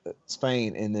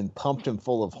Spain and then pumped him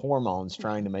full of hormones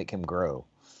trying to make him grow.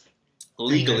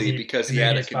 Legally, because he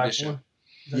had a condition.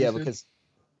 Yeah, because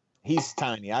he's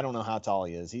tiny. I don't know how tall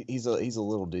he is. He's a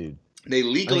little dude. They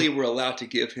legally were allowed to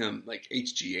give him like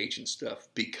HGH and stuff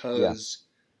because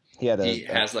he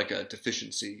has like a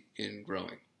deficiency in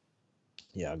growing.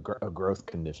 Yeah, a growth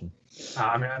condition.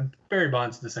 I mean, Barry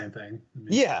Bonds the same thing. I mean,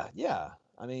 yeah.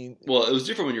 I mean, well, it was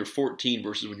different when you're 14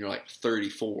 versus when you're like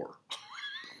 34.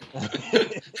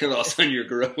 Because all of a sudden you're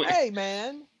growing. Hey,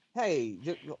 man. Hey,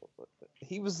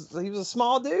 he was a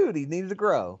small dude. He needed to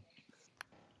grow.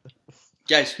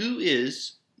 Guys, who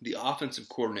is the offensive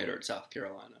coordinator at South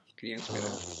Carolina? Can you answer me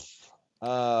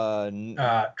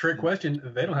that? Trick question.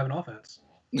 They don't have an offense.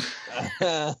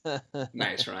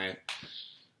 Nice, Ryan.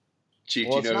 Chief,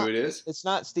 do you know who it is? It's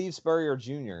not Steve Spurrier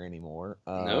Jr. anymore.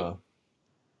 No.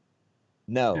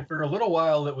 And for a little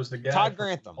while, it was the guy Todd from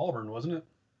Grantham. Auburn, wasn't it?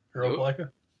 Or Nope.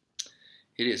 Opelika?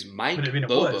 It is Mike It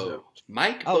Bobo. was,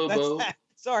 Mike Oh, Bobo.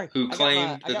 Sorry, Who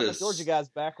claimed I got that my Georgia guys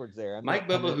backwards there. Mike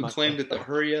Bobo, who claimed that the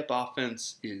hurry-up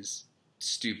offense is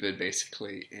stupid,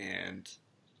 basically, and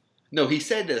no, he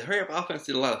said that the hurry-up offense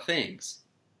did a lot of things,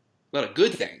 a lot of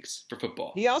good things for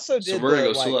football. He also did. So we're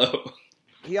gonna go slow.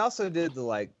 He also did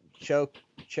the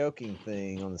choking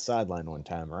thing on the sideline one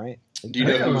time, right? Do you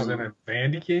know That who was in a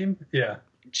Vandy game? Yeah.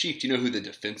 Chief? Do you know who the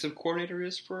defensive coordinator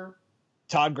is for?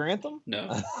 Todd Grantham?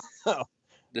 No. Oh.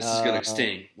 This is gonna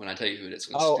sting when I tell you who it is.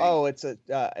 It's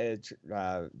It's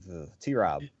the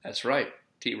T-Rob. That's right,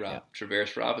 T-Rob,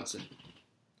 Travaris Robinson.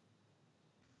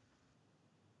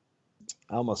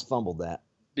 I almost fumbled that.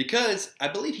 Because I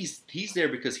believe he's there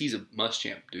because he's a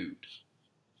Muschamp dude.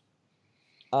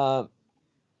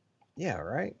 Yeah,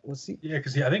 right. Was he? Yeah,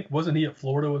 because I think wasn't he at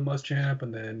Florida with Muschamp,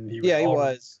 and then he was Yeah, he Auburn?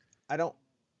 was. I don't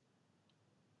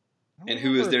And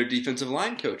who is remember- their defensive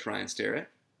line coach, Ryan Starrett?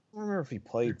 I don't remember if he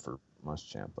played for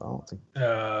Muschamp. I don't think.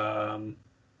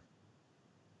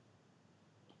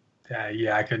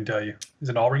 Yeah, I couldn't tell you. Is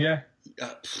it an Auburn guy?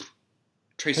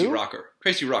 Tracy Who? Rocker.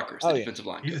 Tracy Rocker is the defensive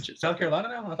line He's coach. in at South Carolina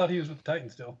now? I thought he was with the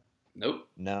Titans still. Nope.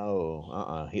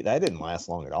 No, that didn't last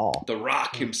long at all. The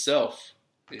Rock himself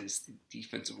is the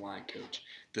defensive line coach.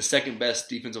 The second best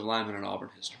defensive lineman in Auburn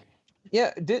history.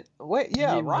 Yeah, You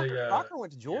mean Rocker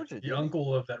went to Georgia. The didn't he?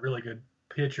 uncle of that really good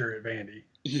pitcher at Vandy.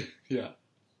 Yeah.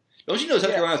 Don't you know South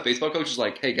Carolina's baseball coach is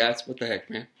like, hey guys, what the heck,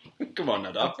 man? Come on now,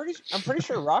 I'm dog. pretty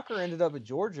sure Rocker ended up at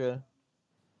Georgia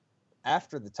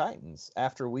after the Titans.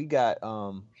 After we got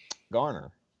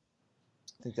Garner.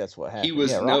 I think that's what happened. He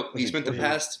was Rocker he at spent the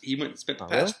Georgia.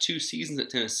 past 2 seasons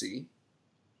at Tennessee,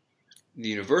 the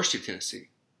University of Tennessee.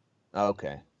 Oh,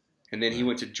 okay. And then he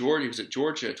went to Georgia. He was at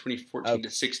Georgia 2014 Okay, to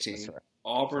 16. that's right.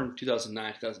 Auburn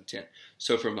 2009, 2010.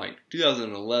 So from like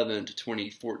 2011 to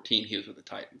 2014, he was with the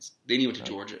Titans. Then he went to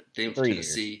Georgia. Then he went to 3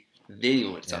 Tennessee. Then he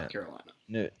went to South Carolina.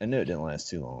 I knew it didn't last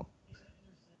too long.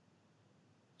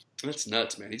 That's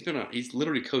nuts, man. He's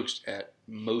literally coached at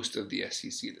most of the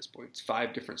SEC at this point. It's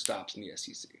 5 different stops in the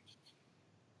SEC.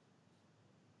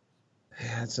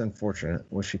 Yeah, it's unfortunate.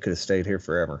 Wish he could have stayed here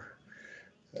forever.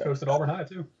 Coached at Auburn High,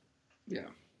 too. Yeah.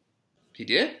 He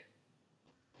did?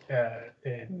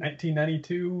 In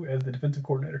 1992 as the defensive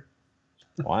coordinator.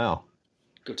 Wow.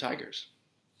 Go Tigers.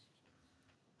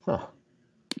 Huh.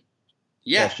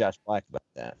 Yeah. Ask Josh Black about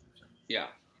that. Yeah.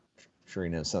 I'm sure he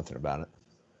knows something about it.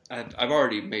 I've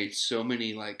already made so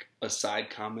many like aside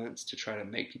comments to try to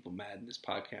make people mad in this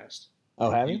podcast. Oh,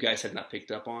 have you you? guys have not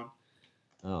picked up on?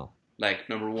 Oh. Like,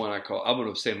 number one, I'm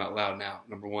going to say them out loud now.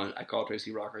 Number one, I call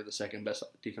Tracy Rocker the second best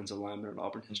defensive lineman in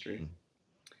Auburn history.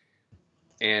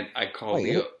 And I call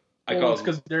Well, it's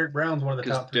because Derek Brown's one of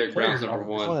the top 3 Derek players. Brown's number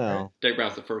one. Well. Derek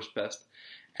Brown's the first best.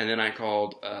 And then I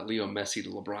called Leo Messi the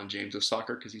LeBron James of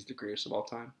soccer because he's the greatest of all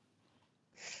time.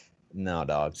 No,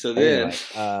 dog. So then,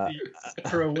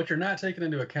 Bro, what you're not taking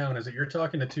into account is that you're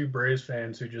talking to 2 Braves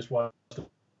fans who just watched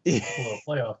a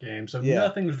playoff game, so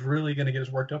nothing's really going to get us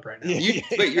worked up right now.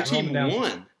 But your team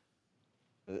won.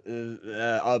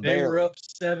 They were up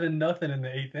 7-0 in the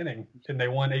 8th inning, and they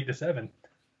won 8-7.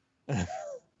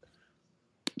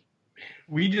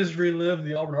 We just relived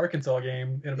the Auburn-Arkansas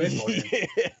game in a baseball game.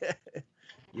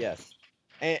 Yes,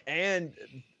 and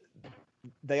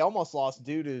they almost lost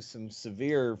due to some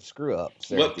severe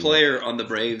screw-ups. What player on the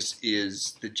Braves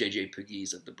is the J.J.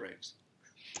 Pegues of the Braves?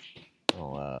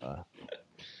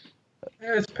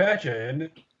 It's Pache, isn't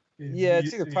it? Yeah,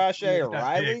 it's either Pache or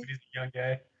Riley. Big, he's a young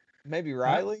guy. Maybe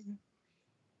Riley?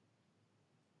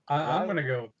 I'm going to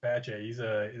go with Pache. He's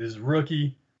this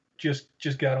rookie, just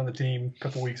got on the team a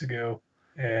couple weeks ago,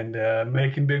 and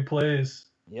making big plays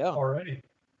already.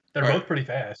 They're both pretty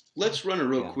fast. Let's run a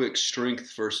real quick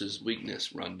strength versus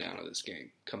weakness rundown of this game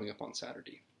coming up on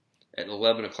Saturday at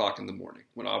 11 o'clock in the morning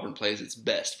when Auburn plays its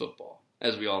best football,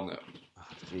 as we all know.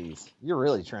 Jeez, you're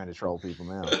really trying to troll people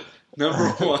now. Number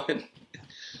 1,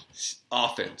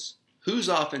 offense. Whose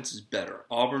offense is better,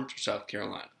 Auburn or South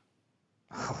Carolina?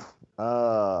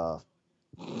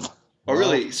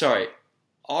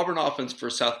 Auburn offense for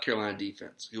South Carolina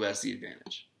defense. Who has the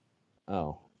advantage?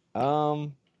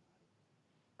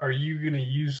 Are you going to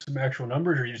use some actual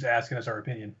numbers, or are you just asking us our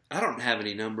opinion? I don't have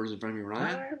any numbers in front of me,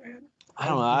 Ryan. I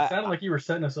don't know. It sounded like you were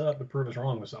setting us up to prove us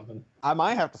wrong with something. I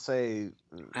might have to say...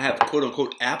 I have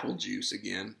quote-unquote apple juice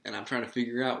again, and I'm trying to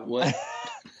figure out what...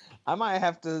 I might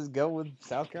have to go with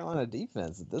South Carolina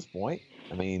defense at this point.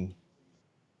 I mean,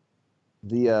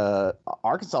 the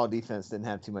Arkansas defense didn't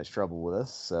have too much trouble with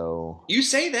us, so... You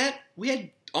say that. We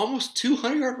had almost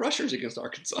 200-yard rushers against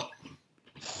Arkansas.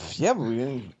 Yeah, but we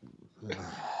didn't...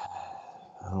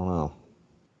 I don't know.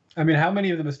 I mean, how many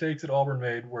of the mistakes that Auburn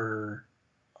made were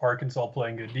Arkansas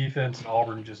playing good defense and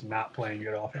Auburn just not playing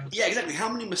good offense? Yeah, exactly. How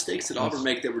many mistakes did Auburn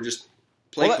make that were just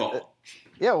play call?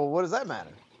 Yeah, well, what does that matter?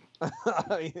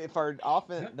 I mean, if our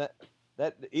offense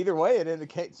that either way, it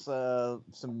indicates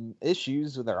some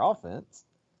issues with our offense.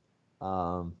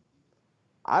 I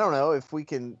don't know if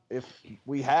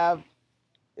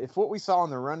what we saw in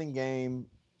the running game,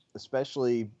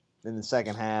 especially in the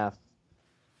second half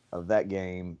of that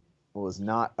game, was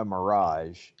not a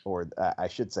mirage, or I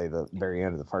should say the very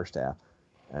end of the first half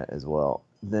as well,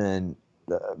 then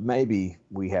maybe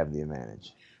we have the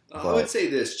advantage. I would say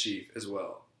this, Chief, as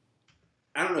well.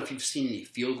 I don't know if you've seen any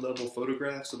field level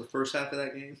photographs of the first half of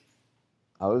that game.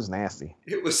 Oh, it was nasty.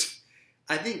 It was.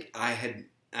 I think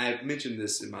I mentioned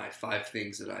this in my 5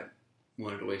 things that I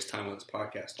wanted to waste time on this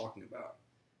podcast talking about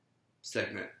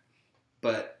segment,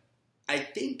 but I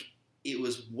think it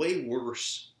was way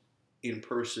worse in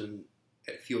person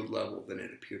at field level than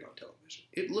it appeared on television.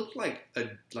 It looked like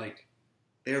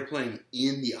they were playing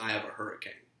in the eye of a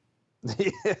hurricane.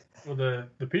 Well,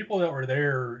 the people that were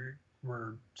there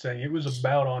were saying it was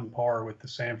about on par with the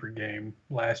Samford game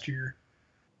last year,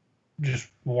 just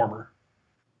warmer.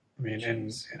 I mean,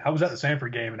 and I was at the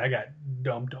Samford game and I got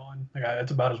dumped on.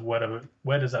 That's about as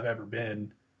wet as I've ever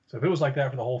been. So if it was like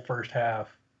that for the whole first half,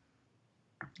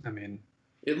 I mean,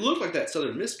 it looked like that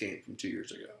Southern Miss game from 2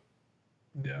 years ago.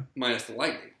 Yeah, minus the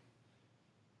lightning.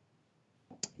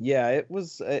 Yeah, it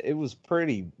was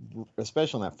pretty,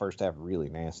 especially in that first half, really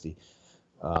nasty.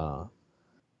 So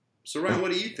Ryan,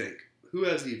 what do you think? Who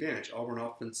has the advantage? Auburn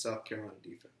offense, South Carolina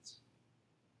defense?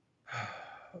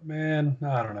 Man,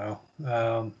 I don't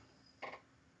know.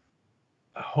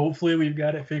 Hopefully we've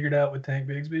got it figured out with Tank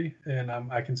Bigsby, and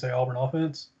I can say Auburn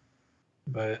offense.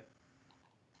 But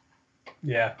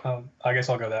yeah, I guess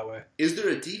I'll go that way. Is there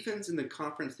a defense in the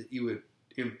conference that you would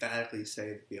emphatically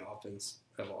say that the offense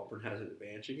of Auburn has an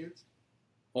advantage against?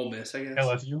 Ole Miss, I guess.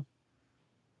 LSU?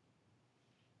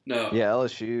 No. Yeah,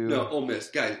 LSU. No, Ole Miss.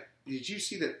 Guys, did you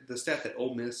see the stat that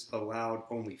Ole Miss allowed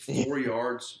only 4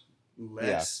 yards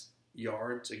less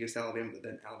yards against Alabama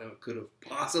than Alabama could have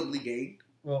possibly gained?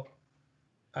 Well,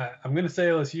 I'm going to say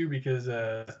LSU because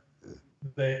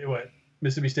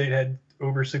Mississippi State had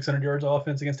over 600 yards of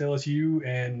offense against LSU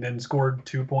and then scored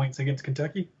 2 points against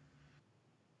Kentucky.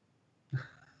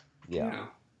 Yeah.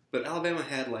 But Alabama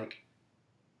had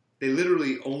they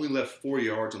literally only left 4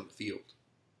 yards on the field.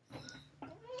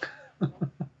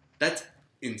 That's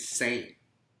insane.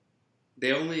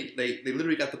 They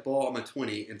literally got the ball on the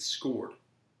 20 and scored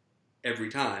every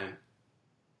time.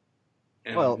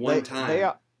 And one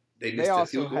time they missed a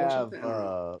field goal or something.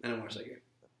 I don't watch that game.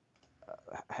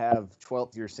 Have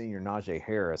 12th year senior Najee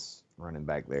Harris running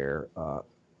back there,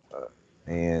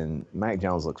 and Mac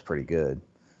Jones looks pretty good.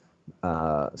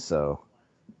 So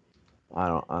I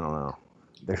don't know.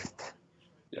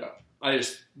 Yeah, I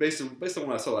just based on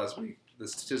what I saw last week, the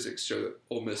statistics show that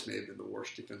Ole Miss may have been the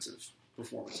worst defensive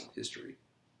performance in history.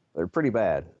 They're pretty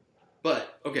bad.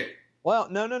 But okay, Well,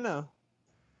 no.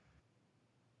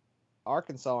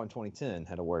 Arkansas in 2010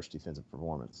 had a worse defensive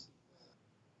performance.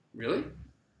 really?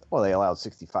 Well, they allowed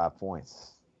 65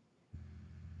 points.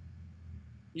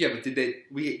 Yeah, but did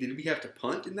we have to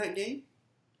punt in that game?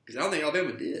 Because I don't think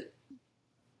Alabama did.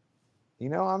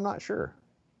 I'm not sure.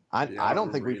 I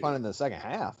don't think we punted in the second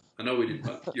half. I know we didn't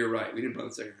punt. You're right. We didn't punt in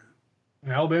the second half.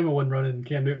 And Alabama wasn't running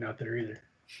Cam Newton out there either.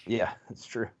 Yeah, it's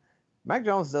true. Mac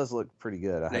Jones does look pretty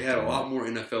good. They had a lot more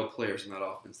NFL players in that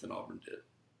offense than Auburn did.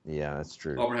 Yeah, that's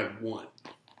true. Auburn had one.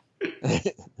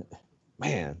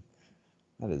 Man,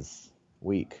 that is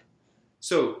weak.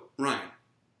 So, Ryan,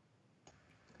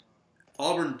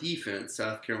 Auburn defense,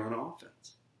 South Carolina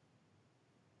offense.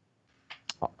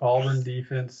 Auburn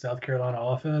defense, South Carolina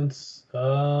offense.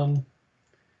 I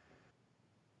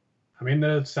mean,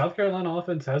 the South Carolina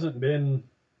offense hasn't been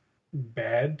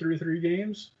bad through 3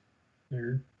 games.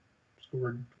 They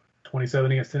scored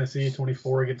 27 against Tennessee,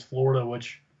 24 against Florida,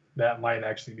 which that might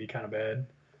actually be kind of bad.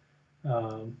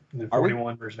 And then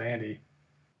 41 versus Vandy.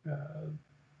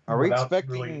 Are we without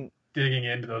expecting really digging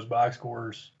into those box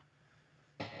scores?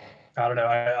 I don't know.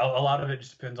 A lot of it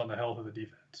just depends on the health of the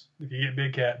defense. If you get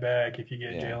Big Cat back, if you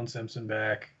get Jalen Simpson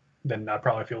back, then I'd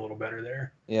probably feel a little better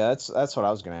there. Yeah, that's what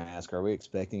I was going to ask. Are we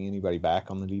expecting anybody back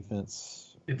on the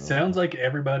defense? It sounds like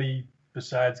everybody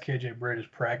besides KJ Britt is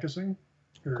practicing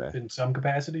or in some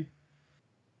capacity.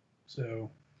 So,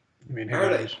 I mean, I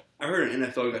heard an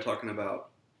NFL guy talking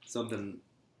about something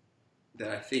that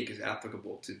I think is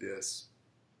applicable to this.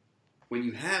 When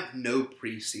you have no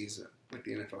preseason, like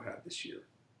the NFL had this year,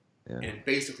 and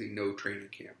basically no training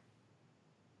camp,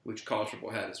 which college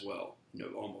football had as well,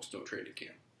 almost no training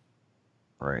camp.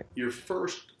 Right. Your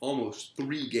first almost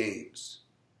 3 games,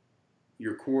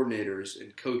 your coordinators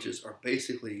and coaches are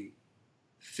basically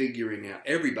figuring out.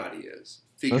 Everybody is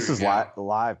figuring this is out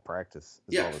live practice.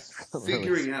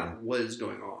 Figuring out what is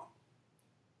going on.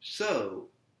 So,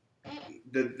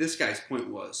 this guy's point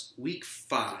was week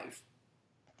 5.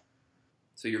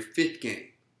 So your 5th game,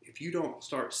 if you don't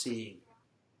start seeing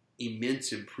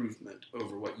immense improvement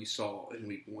over what you saw in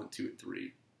week 1, 2, and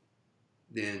 3,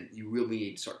 then you really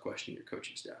need to start questioning your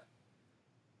coaching staff.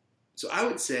 So I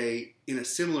would say in a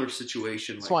similar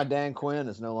situation, that's why Dan Quinn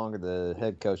is no longer the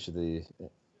head coach of the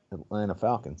Atlanta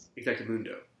Falcons.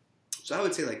 Exactamundo. So I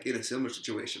would say in a similar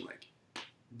situation,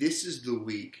 this is the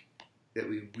week that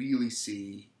we really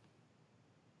see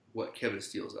what Kevin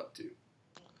Steele's up to.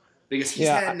 Because he's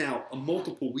had now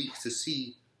multiple weeks to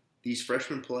see these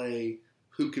freshmen play,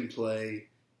 who can play,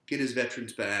 get his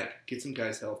veterans back, get some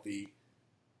guys healthy.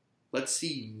 Let's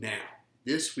see now,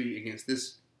 this week against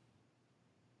this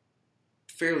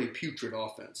fairly putrid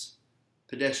offense,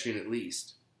 pedestrian at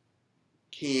least,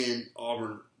 can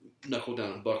Auburn knuckle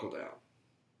down and buckle down?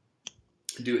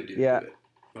 Do it.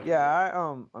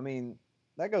 I mean,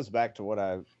 that goes back to what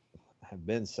I have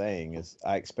been saying is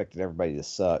I expected everybody to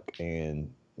suck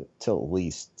and till at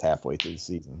least halfway through the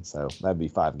season. So that'd be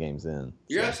 5 games in.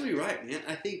 You're absolutely right, man.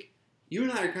 I think you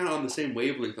and I are kind of on the same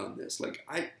wavelength on this.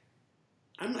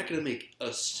 I'm not going to make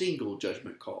a single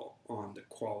judgment call on the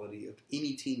quality of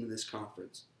any team in this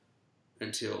conference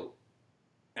until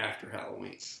after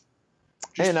Halloween.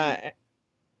 There's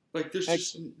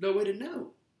just no way to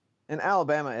know. And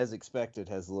Alabama, as expected,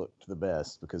 has looked the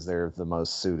best because they're the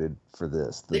most suited for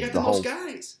this. They got the most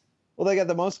guys. Well, they got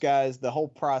the most guys. The whole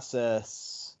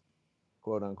process,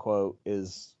 quote unquote,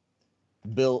 is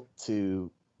built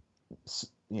to,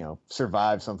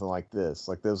 survive something like this.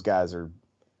 Like those guys are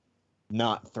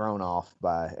not thrown off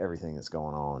by everything that's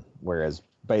going on, whereas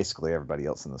basically everybody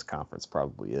else in this conference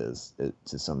probably is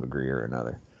to some degree or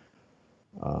another.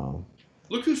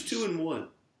 Look who's 2-1.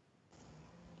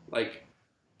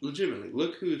 Legitimately,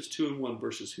 look who is 2-1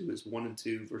 versus who is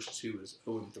 1-2 versus who is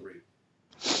 0-3.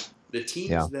 The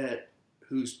teams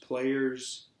whose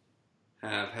players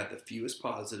have had the fewest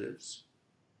positives,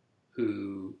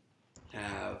 who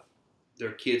have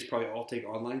their kids probably all take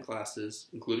online classes,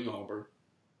 including Auburn,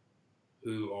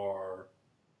 who are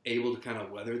able to kind of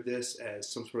weather this as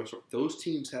some sort of those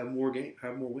teams have more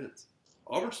wins.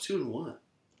 Auburn's 2-1,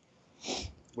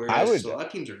 whereas a lot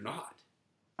of teams are not.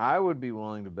 I would be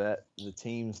willing to bet the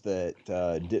teams that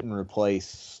didn't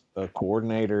replace a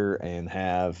coordinator and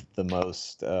have the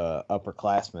most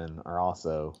upperclassmen are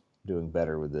also doing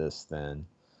better with this than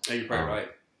you're probably right.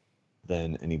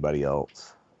 Than anybody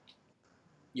else.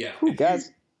 Yeah,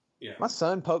 guys. Yeah. My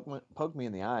son poked me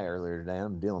in the eye earlier today.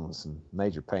 I'm dealing with some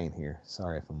major pain here.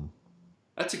 Sorry if I'm.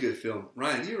 That's a good film.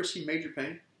 Ryan, you ever seen Major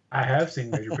Payne? I have seen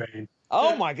Major Payne.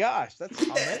 Oh my gosh, that's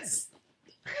Yes.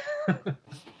 amazing.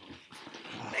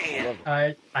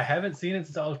 Man, I haven't seen it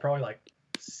since I was probably like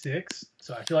 6,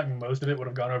 so I feel like most of it would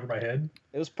have gone over my head.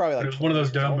 it was probably But like it was one of 20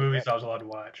 those years dumb old, movies right? I was allowed to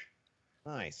watch.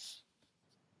 Nice.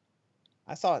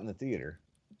 I saw it in the theater.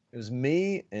 It was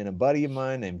me and a buddy of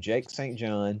mine named Jake St.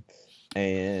 John,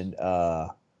 and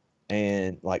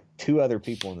like 2 other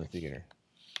people in the theater.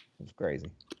 It was crazy.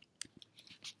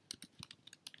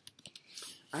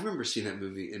 I remember seeing that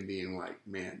movie and being like,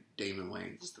 man, Damon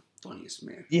Wayans is the funniest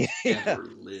man Yeah. ever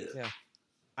lived. Yeah.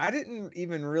 I didn't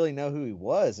even really know who he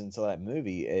was until that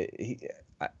movie,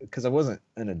 because I wasn't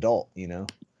an adult, you know.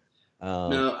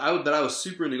 No, I was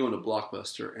super into going to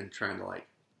Blockbuster and trying to like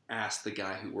ask the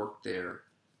guy who worked there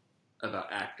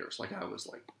about actors. Like I was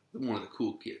like one of the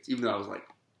cool kids, even though I was like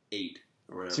 8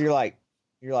 or whatever. So you're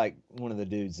like one of the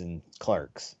dudes in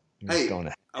Clerks. You're just Hey, going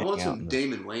to I want hang out some in the-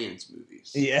 Damon Wayans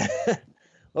movies. Yeah.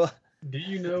 Well, Do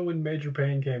you know when Major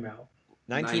Payne came out?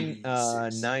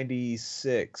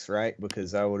 1996, right?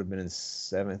 Because I would have been in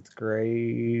 7th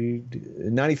grade.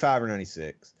 95 or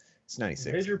 96. It's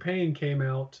 96. Major Payne came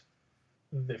out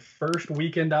the first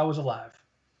weekend I was alive,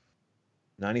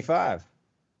 95.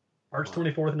 March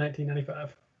 24th,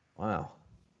 1995. Wow.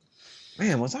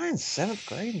 Man, was I in 7th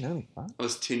grade in 95? I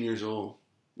was 10 years old.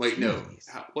 Wait, no. Jeez.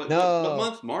 What No.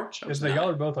 month? March? I was Y'all 9.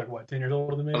 are both like, what, 10 years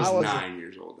older than me? I was I wasn't- 9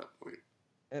 years old at that point.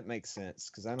 It makes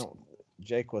sense because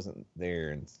Jake wasn't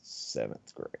there in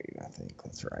 7th grade. I think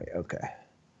that's right. Okay.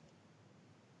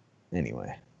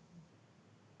 Anyway.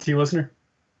 T listener?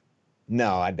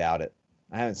 No, I doubt it.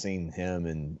 I haven't seen him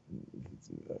in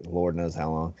Lord knows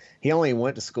how long. He only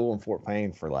went to school in Fort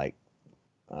Payne for like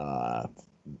a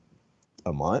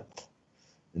month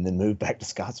and then moved back to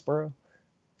Scottsboro.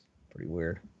 Pretty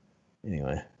weird.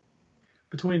 Anyway.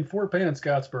 Between Fort Payne and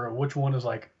Scottsboro, which one is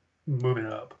like moving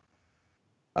up?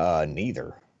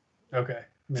 Neither. Okay.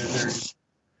 I mean, there's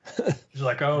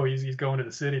like, oh, he's going to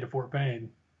the city to Fort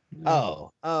Payne.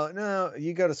 Oh, no,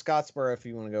 you go to Scottsboro if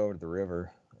you want to go over to the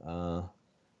river.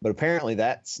 But apparently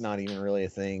that's not even really a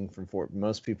thing from Fort.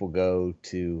 Most people go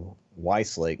to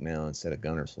Weiss Lake now instead of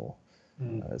Gunnersville.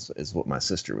 Is what my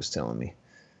sister was telling me.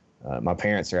 My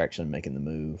parents are actually making the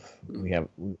move. We have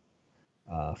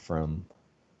from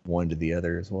one to the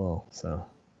other as well. So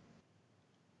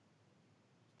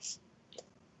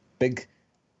big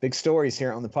stories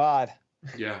here on the pod.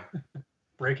 Yeah.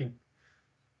 Breaking.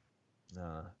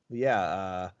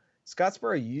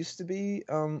 Scottsboro used to be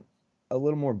a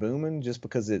little more booming just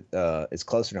because it's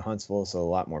closer to Huntsville, so a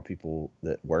lot more people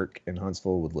that work in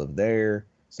Huntsville would live there,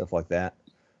 stuff like that.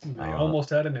 They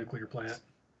almost had a nuclear plant.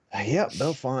 Yep,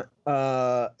 Bellefonte.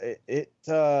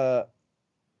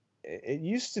 It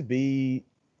used to be.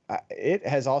 It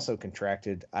has also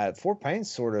contracted. Fort Payne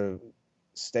sort of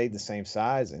stayed the same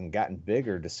size and gotten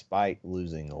bigger despite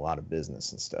losing a lot of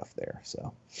business and stuff there.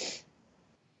 So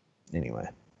anyway,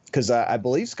 because I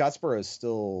believe Scottsboro is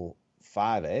still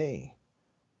 5A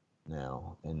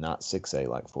now and not 6A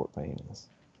like Fort Payne is.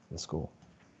 The school.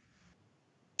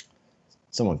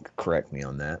 Someone could correct me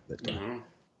on that. But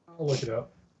I'll look it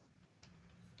up.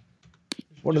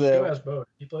 What are Just go they? ask Bo. Did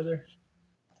he play there?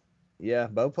 Yeah,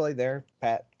 Bo played there.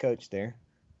 Pat coached there.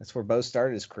 That's where Bo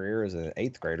started his career as an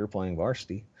 8th grader playing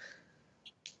varsity.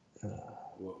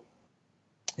 Whoa.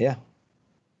 Yeah.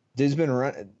 Dude's been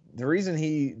running. The reason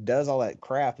he does all that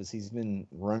crap is he's been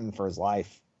running for his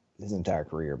life his entire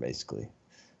career, basically,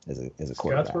 as a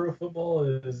quarterback. Scottsboro football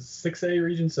is 6A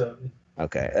Region 7.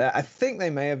 Okay. I think they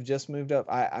may have just moved up.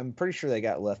 I'm pretty sure they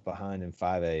got left behind in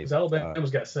 5A. Because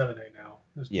Alabama's got 7A now.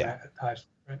 Yeah. High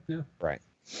school, right? Yeah. Right.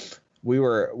 We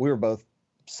were both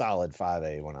solid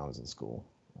 5A when I was in school,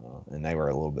 and they were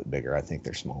a little bit bigger. I think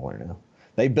they're smaller now.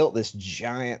 They built this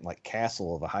giant like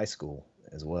castle of a high school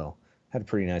as well. Had a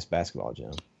pretty nice basketball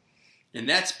gym. And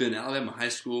that's been Alabama High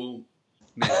School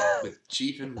with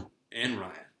Chief and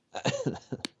Ryan.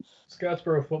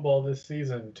 Scottsboro football this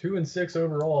season, 2-6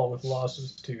 overall with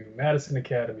losses to Madison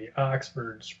Academy,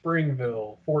 Oxford,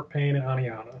 Springville, Fort Payne, and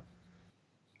Aniana.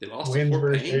 They lost to Fort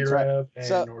Winsburg, Payne. Arab, and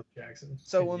So- North Jackson.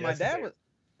 So And when yes,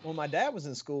 my dad was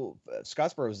in school,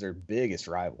 Scottsboro was their biggest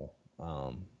rival.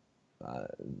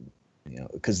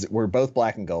 Because we're both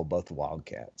black and gold, both the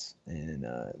Wildcats, and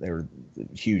they were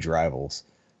huge rivals.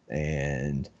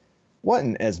 And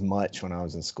wasn't as much when I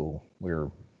was in school. We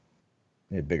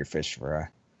had bigger fish to fry.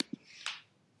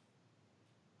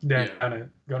 down Yeah. at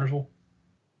Gunnersville.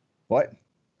 What?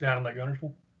 Down at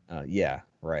Gunnersville. Yeah,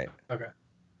 right. Okay.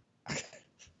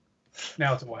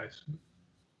 Now it's a Weiss.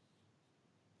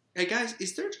 Hey guys,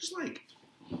 is there just like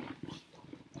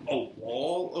a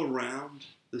wall around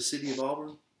the city of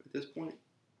Auburn at this point?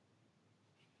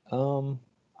 I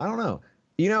don't know.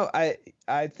 I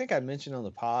think I mentioned on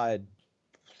the pod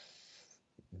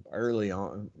early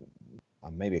on,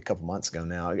 maybe a couple months ago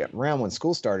now, around when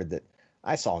school started, that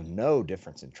I saw no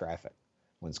difference in traffic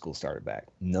when school started back.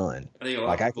 None. I think a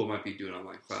lot of people might be doing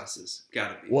online classes.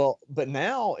 Gotta be. Well, but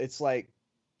now it's like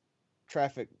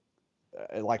traffic,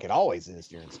 like it always is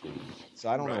during school. So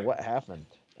I don't know what happened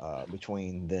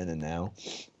between then and now,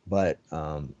 but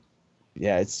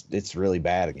yeah, it's really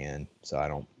bad again. So I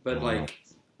don't. But I don't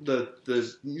know.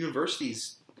 the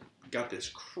universities got this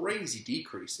crazy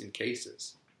decrease in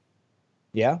cases.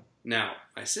 Yeah. Now,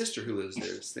 my sister who lives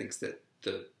there thinks that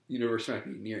the university might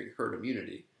be nearing herd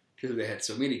immunity because they had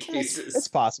so many cases. It's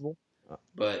possible.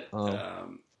 But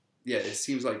yeah, it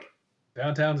seems like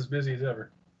downtown's as busy as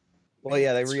ever. Well,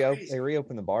 yeah, they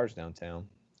reopened the bars downtown,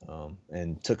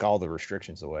 and took all the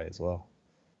restrictions away as well.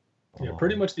 Yeah,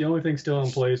 pretty much the only thing still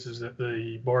in place is that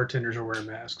the bartenders are wearing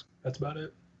masks. That's about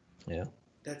it. Yeah.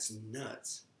 That's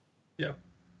nuts. Yeah.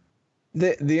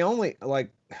 The only,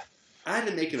 like, I had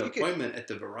to make an appointment at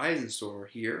the Verizon store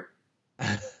here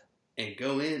and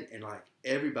go in, and like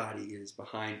everybody is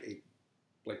behind a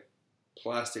like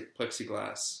plastic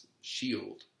plexiglass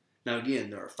shield. Now again,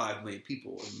 there are 5 million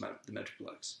people in the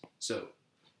Metroplex, so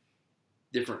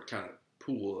different kind of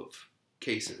pool of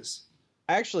cases.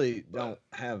 I actually don't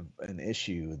have an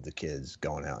issue with the kids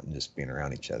going out and just being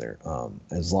around each other,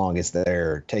 as long as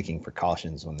they're taking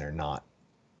precautions when they're not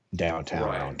downtown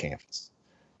or on campus.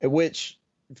 Which,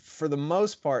 for the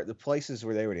most part, the places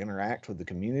where they would interact with the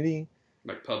community,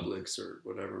 like Publix or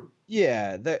whatever.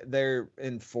 Yeah, they're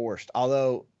enforced.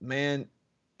 Although, man,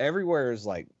 everywhere is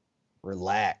like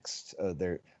relaxed.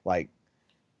 They're like,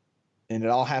 and it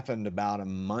all happened about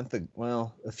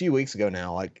a few weeks ago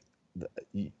now. Like,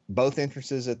 both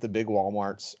entrances at the big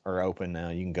Walmarts are open now.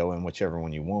 You can go in whichever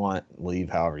one you want, leave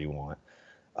however you want.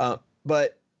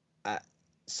 But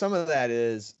some of that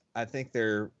is, I think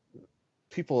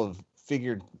people have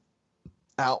figured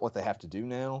out what they have to do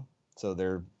now, so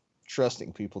they're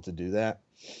trusting people to do that.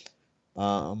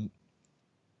 And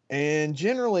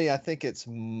generally, I think it's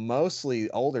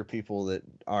mostly older people that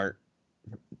aren't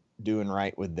doing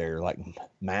right with their like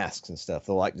masks and stuff.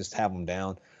 They'll like just have them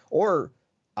down, or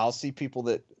I'll see people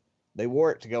that they wore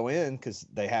it to go in because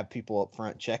they have people up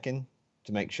front checking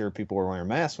to make sure people are wearing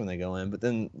masks when they go in. But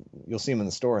then you'll see them in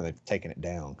the store and they've taken it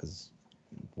down because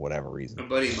whatever reason. A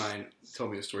buddy of mine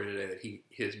told me a story today that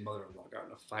his mother-in-law got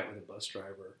in a fight with a bus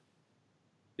driver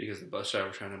because the bus driver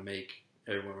was trying to make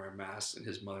everyone wear masks and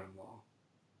his mother-in-law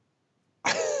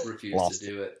refused to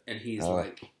do it. And he's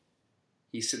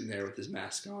he's sitting there with his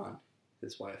mask on.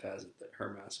 His wife has her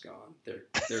mask on. Their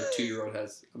 2-year-old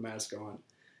has a mask on.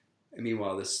 And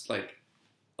meanwhile, this like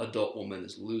adult woman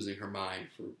is losing her mind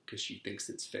because she thinks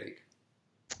it's fake.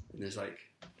 And it's like,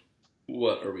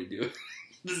 what are we doing?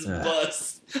 This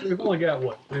bus. We've only got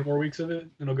 3 more weeks of it,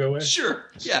 and it'll go away.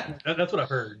 Sure. Yeah. That's what I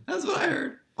heard. That's what I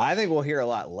heard. I think we'll hear a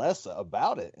lot less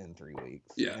about it in 3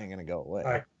 weeks. Yeah. It ain't gonna go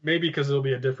away. Maybe because it'll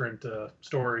be a different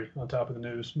story on top of the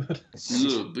news. But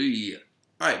It'll be.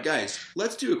 All right, guys,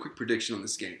 let's do a quick prediction on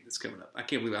this game that's coming up. I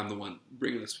can't believe I'm the one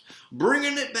bringing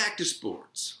it back to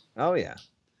sports. Oh, yeah.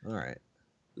 All right.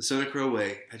 The Santa Crow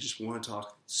way. I just want to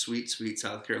talk sweet, sweet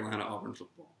South Carolina Auburn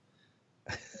football.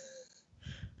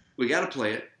 We got to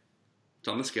play it. It's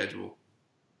on the schedule.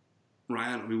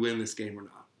 Ryan, are we win this game or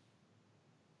not?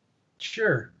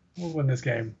 Sure, we'll win this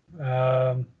game.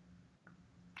 30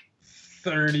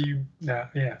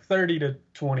 to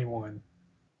 21.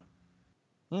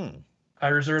 I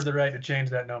reserve the right to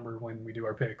change that number when we do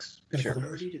our picks. Sure.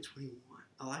 30 to 21.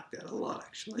 I like that a lot,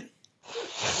 actually.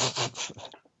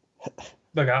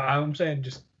 Look, I'm saying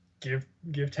just give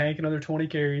Tank another 20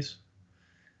 carries.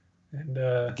 And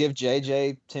give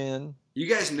JJ 10. You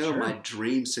guys know my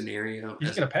dream scenario.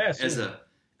 He's going to pass. As a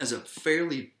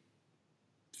fairly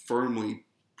firmly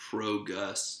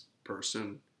pro-Gus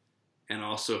person, and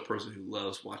also a person who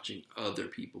loves watching other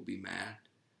people be mad.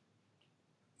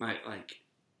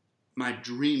 My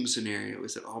dream scenario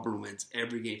is that Auburn wins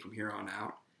every game from here on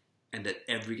out, and that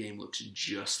every game looks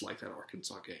just like that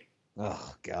Arkansas game.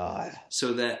 Oh, God.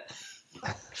 So that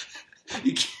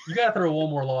you got to throw one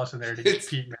more loss in there to get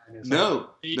Pete mad.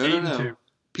 No.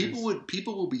 People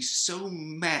will be so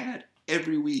mad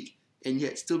every week, and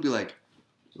yet still be like,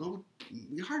 "Well,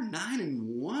 we are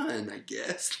 9-1, I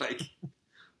guess." Like,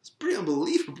 it's pretty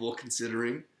unbelievable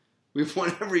considering we've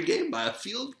won every game by a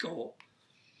field goal.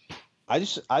 I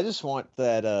just want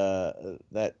that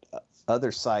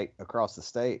other site across the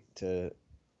state to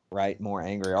write more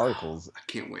angry articles. I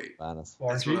can't wait. About us.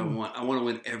 That's what I want. I want to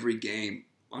win every game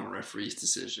on a referee's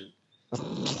decision.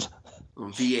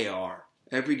 On VAR.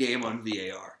 Every game on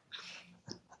VAR.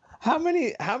 How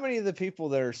many of the people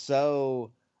that are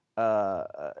so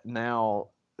now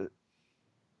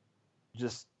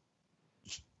just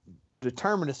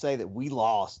determined to say that we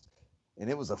lost and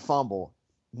it was a fumble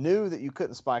knew that you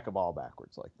couldn't spike a ball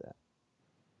backwards like that?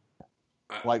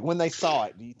 Like when they saw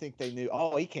it, do you think they knew,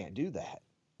 oh, he can't do that?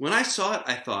 When I saw it,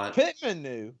 I thought Pittman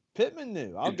knew.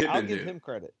 I'll give him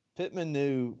credit. Pittman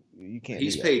knew you can't.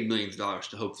 He's paid millions of dollars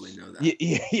to hopefully know that.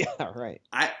 Yeah, right.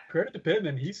 Credit to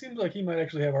Pittman. He seems like he might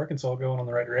actually have Arkansas going on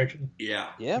the right direction. Yeah,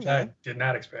 which man. I did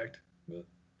not expect. But.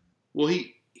 Well,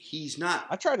 he's not.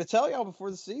 I tried to tell y'all before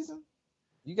the season.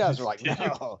 You guys were like,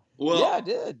 no. Well, yeah, I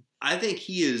did. I think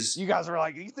he is. You guys were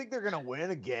like, you think they're going to win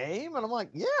a game? And I'm like,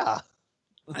 yeah.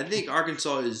 I think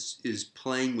Arkansas is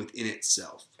playing within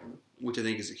itself, which I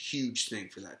think is a huge thing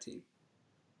for that team.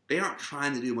 They aren't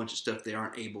trying to do a bunch of stuff they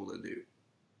aren't able to do.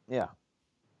 Yeah.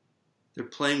 They're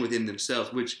playing within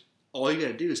themselves, which all you got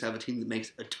to do is have a team that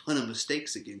makes a ton of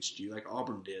mistakes against you, like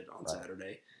Auburn did on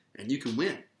Saturday, and you can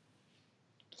win.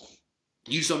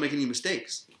 You just don't make any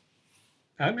mistakes.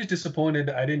 I'm just disappointed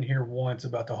I didn't hear once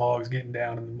about the Hogs getting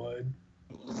down in the mud.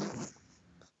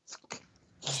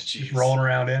 Just rolling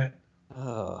around in it.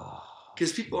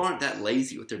 Because people aren't that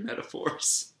lazy with their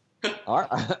metaphors.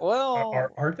 Well,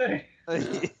 aren't they? All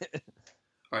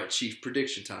right, Chief,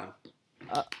 prediction time.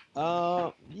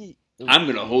 I'm I'm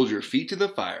going to hold your feet to the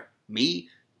fire. Me,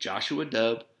 Joshua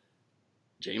Dubb,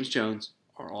 James Jones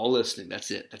are all listening. That's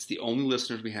it. That's the only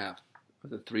listeners we have.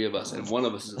 The three of us, and one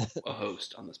of us is a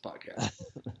host on this podcast.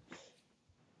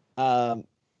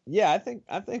 Yeah, I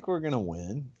think we're gonna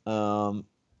win. I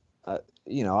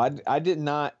did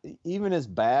not, even as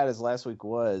bad as last week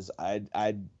was, I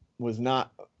was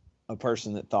not a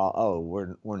person that thought, oh,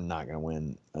 we're not gonna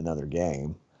win another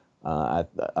game. I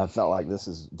felt like this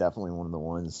is definitely one of the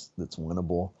ones that's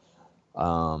winnable.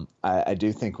 I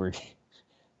do think we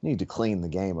need to clean the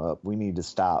game up. We need to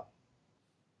stop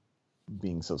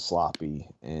being so sloppy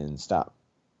and stop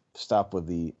with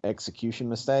the execution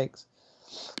mistakes.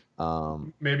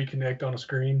 Maybe connect on a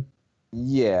screen.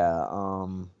 Yeah.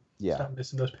 Stop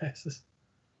missing those passes.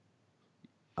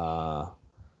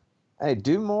 Hey,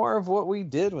 do more of what we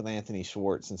did with Anthony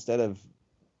Schwartz instead of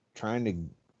trying to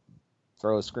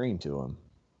throw a screen to him.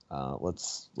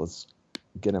 Let's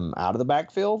get him out of the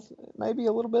backfield maybe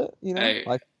a little bit, Hey,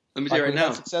 like let me tell you right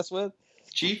now, success with.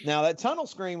 Chief. Now that tunnel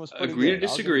screen was pretty agree good. to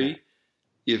disagree.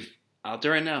 If out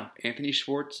there right now, Anthony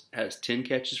Schwartz has 10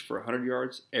 catches for 100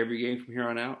 yards every game from here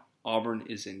on out, Auburn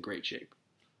is in great shape.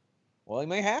 Well, he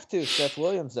may have to if Seth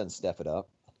Williams doesn't step it up.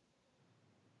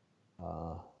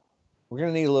 We're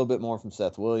going to need a little bit more from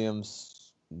Seth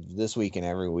Williams this week and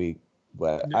every week,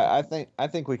 but I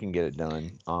think we can get it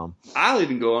done. I'll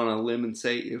even go on a limb and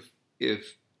say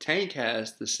if Tank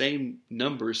has the same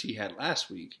numbers he had last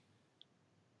week,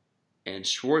 and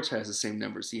Schwartz has the same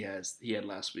numbers he had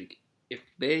last week, if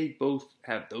they both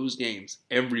have those games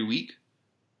every week,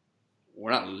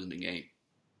 we're not losing the game.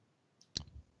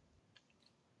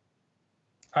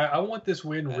 I want this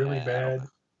win really bad.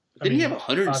 Didn't he have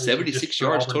 176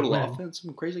 yards total offense? offense?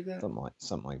 Something crazy like that?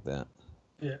 Something like that.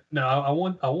 Yeah. No, I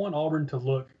want Auburn to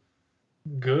look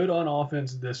good on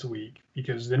offense this week,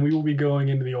 because then we will be going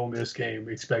into the Ole Miss game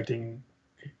expecting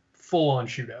full-on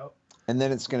shootout. And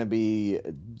then it's going to be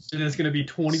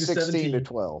 20 to 17 to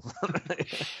 12.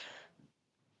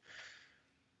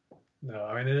 No,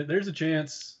 I mean, there's a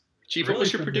chance. Chief, what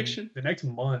was your prediction? The next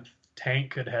month,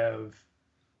 Tank could have,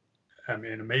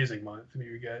 an amazing month. I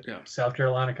mean, we got South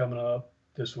Carolina coming up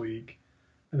this week,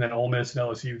 and then Ole Miss and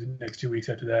LSU the next 2 weeks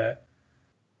after that.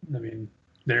 I mean,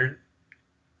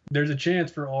 there's a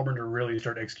chance for Auburn to really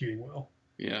start executing well.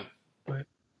 Yeah. But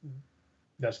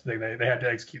that's the thing. They have to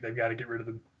execute. They've got to get rid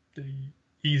of the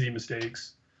easy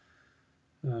mistakes.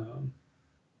 Yeah,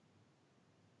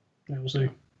 we'll see.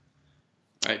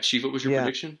 All right, Chief, what was your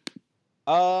prediction?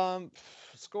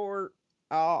 Score,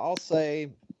 I'll say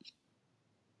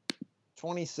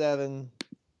 27-18.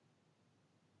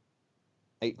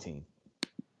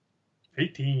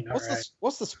 18, all right.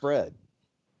 What's the spread?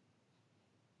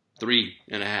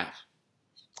 3.5.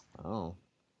 Oh.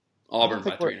 Auburn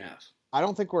by 3.5. I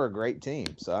don't think we're a great team,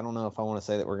 so I don't know if I want to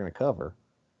say that we're going to cover.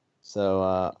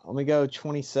 So let me go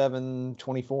 27-24.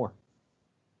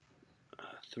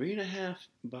 3.5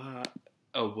 by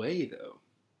away, though.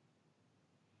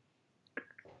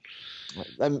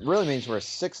 That really means we're a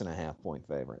 6.5 point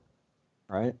favorite,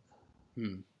 right?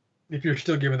 If you're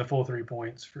still giving the full 3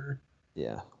 points for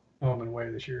home and away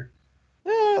this year.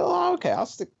 Yeah, okay, I'll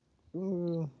stick.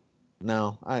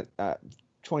 No, I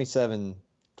 27-24.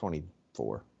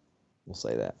 We'll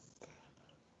say that.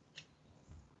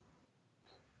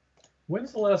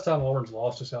 When's the last time Auburn's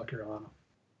lost to South Carolina?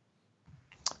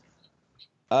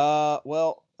 I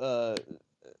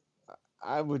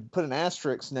would put an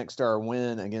asterisk next to our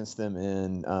win against them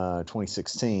in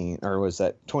 2016, or was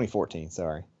that 2014?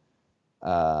 Sorry,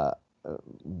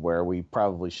 where we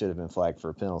probably should have been flagged for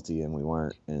a penalty and we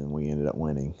weren't, and we ended up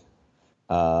winning.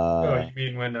 You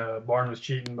mean when Barn was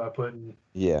cheating by putting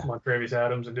Montravius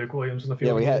Adams and Duke Williams in the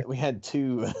field? Yeah, we had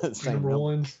two same number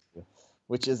ones,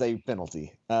 which is a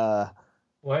penalty. Well,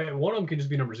 one of them can just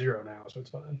be number 0 now, so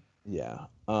it's fine. Yeah.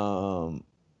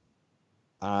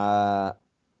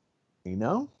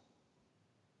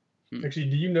 Actually,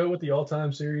 do you know what the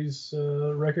all-time series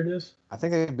record is? I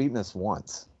think they've beaten us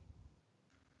once.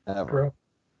 Ever. Bro.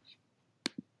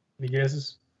 Any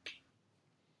guesses?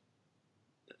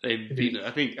 They've beaten.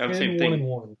 I think I'm 10, same 1 thing. and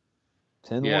 1.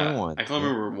 10-1-1. I can't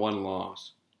remember one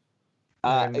loss.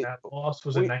 And that loss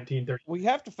was in 1930. We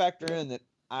have to factor in that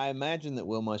I imagine that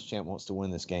Will Muschamp wants to win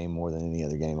this game more than any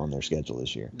other game on their schedule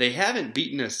this year. They haven't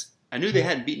beaten us. I knew they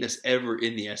hadn't beaten us ever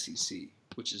in the SEC,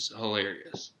 which is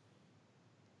hilarious.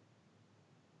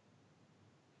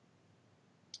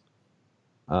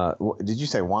 Did you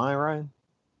say why, Ryan?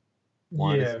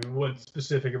 What's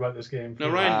specific about this game? No,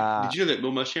 Ryan, did you know that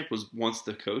Will Muschamp was once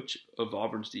the coach of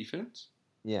Auburn's defense?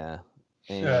 Yeah.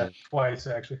 And twice,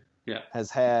 actually. Yeah.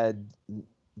 Has had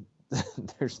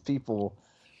there's people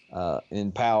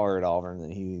in power at Auburn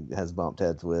that he has bumped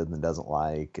heads with and doesn't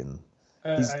like, and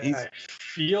I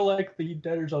feel like the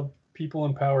debtors of people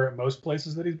in power at most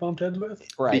places that he's bumped heads with.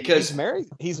 Right. Because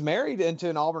he's married into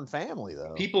an Auburn family,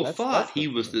 though. People thought he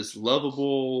was this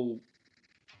lovable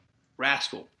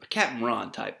rascal, a Captain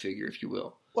Ron type figure, if you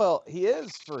will. Well, he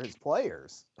is for his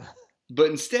players.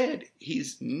 But instead,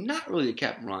 he's not really a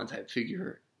Captain Ron type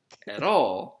figure at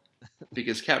all,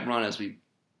 because Captain Ron, as we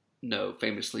know,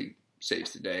 famously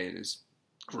saves the day and is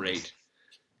great.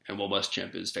 And Will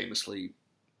Muschamp is famously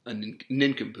a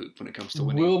nincompoop when it comes to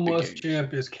winning. Will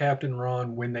Muschamp is Captain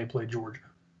Ron when they play Georgia.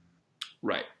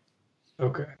 Right.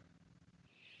 Okay.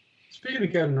 Speaking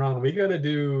of Captain Ron, we got to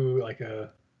do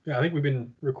I think we've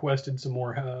been requested some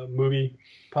more movie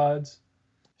pods.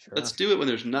 Sure. Let's do it when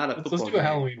there's not a football Let's do a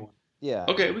Halloween one. Yeah.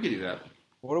 Okay, we can do that.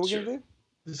 What are we going to do?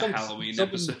 A Halloween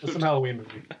episode. Some Halloween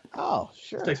movie. Oh,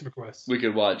 sure. Let's take some requests. We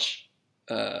could watch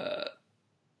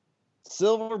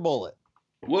Silver Bullet.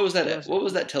 What was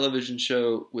that television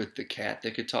show with the cat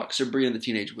that could talk? Sabrina the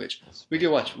Teenage Witch. We could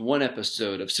watch one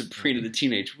episode of Sabrina the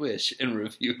Teenage Witch and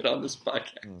review it on this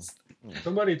podcast.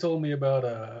 Somebody told me about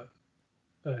a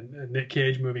Nick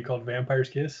Cage movie called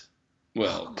Vampire's Kiss.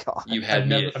 Well, God. I've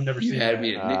never seen that.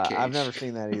 me at Nick Cage. I've never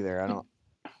seen that either. I don't.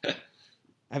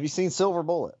 Have you seen Silver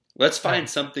Bullet? Let's find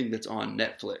something that's on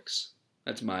Netflix.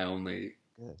 That's my only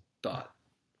thought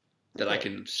that I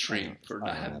can stream for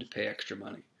not having to pay extra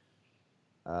money.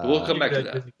 But we'll come back to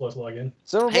that. Disney Plus login.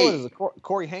 Silver Bullet is a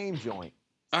Corey Haim joint.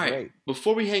 All right. Great.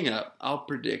 Before we hang up, I'll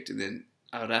predict, and then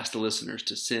I would ask the listeners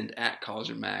to send at College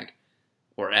and Mag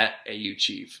or at AU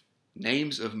Chief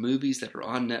names of movies that are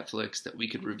on Netflix that we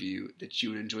could review that you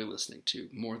would enjoy listening to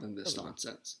more than this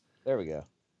nonsense. There we go.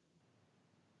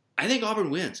 I think Auburn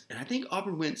wins, and I think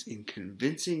Auburn wins in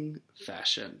convincing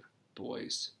fashion,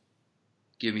 boys.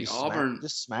 Give me Auburn.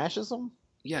 Just smashes them?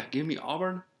 Yeah, give me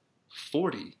Auburn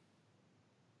 40.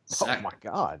 Oh, my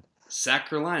God. South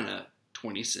Carolina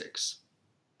 26.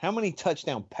 How many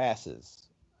touchdown passes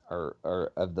are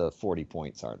of the 40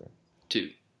 points are there?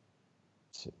 2.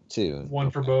 2.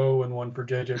 One for Bo and one for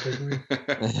JJ Pigley.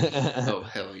 Oh,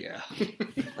 hell yeah.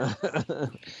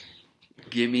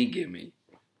 Gimme.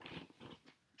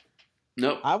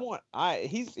 Nope.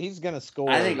 He's going to score.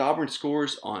 I think Auburn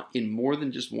scores in more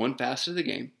than just one facet of the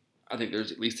game. I think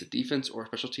there's at least a defense or a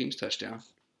special teams touchdown.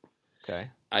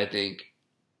 Okay. I think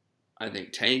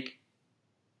Tank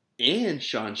and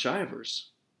Sean Shivers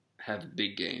have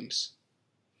big games.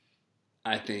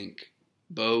 I think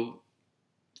Bo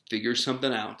figures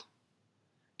something out,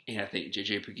 and I think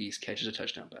JJ Pegues catches a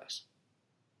touchdown pass.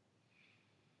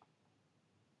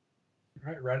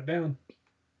 All right, write it down.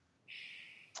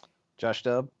 Josh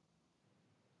Stubb,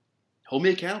 Hold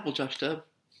me accountable, Josh Stubb.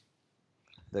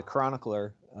 the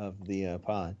chronicler of the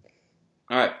pod.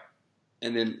 All right,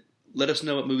 and then let us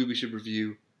know what movie we should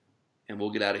review, and we'll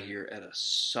get out of here at a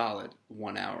solid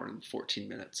 1 hour and 14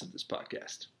 minutes of this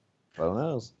podcast. Bo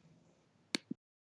knows.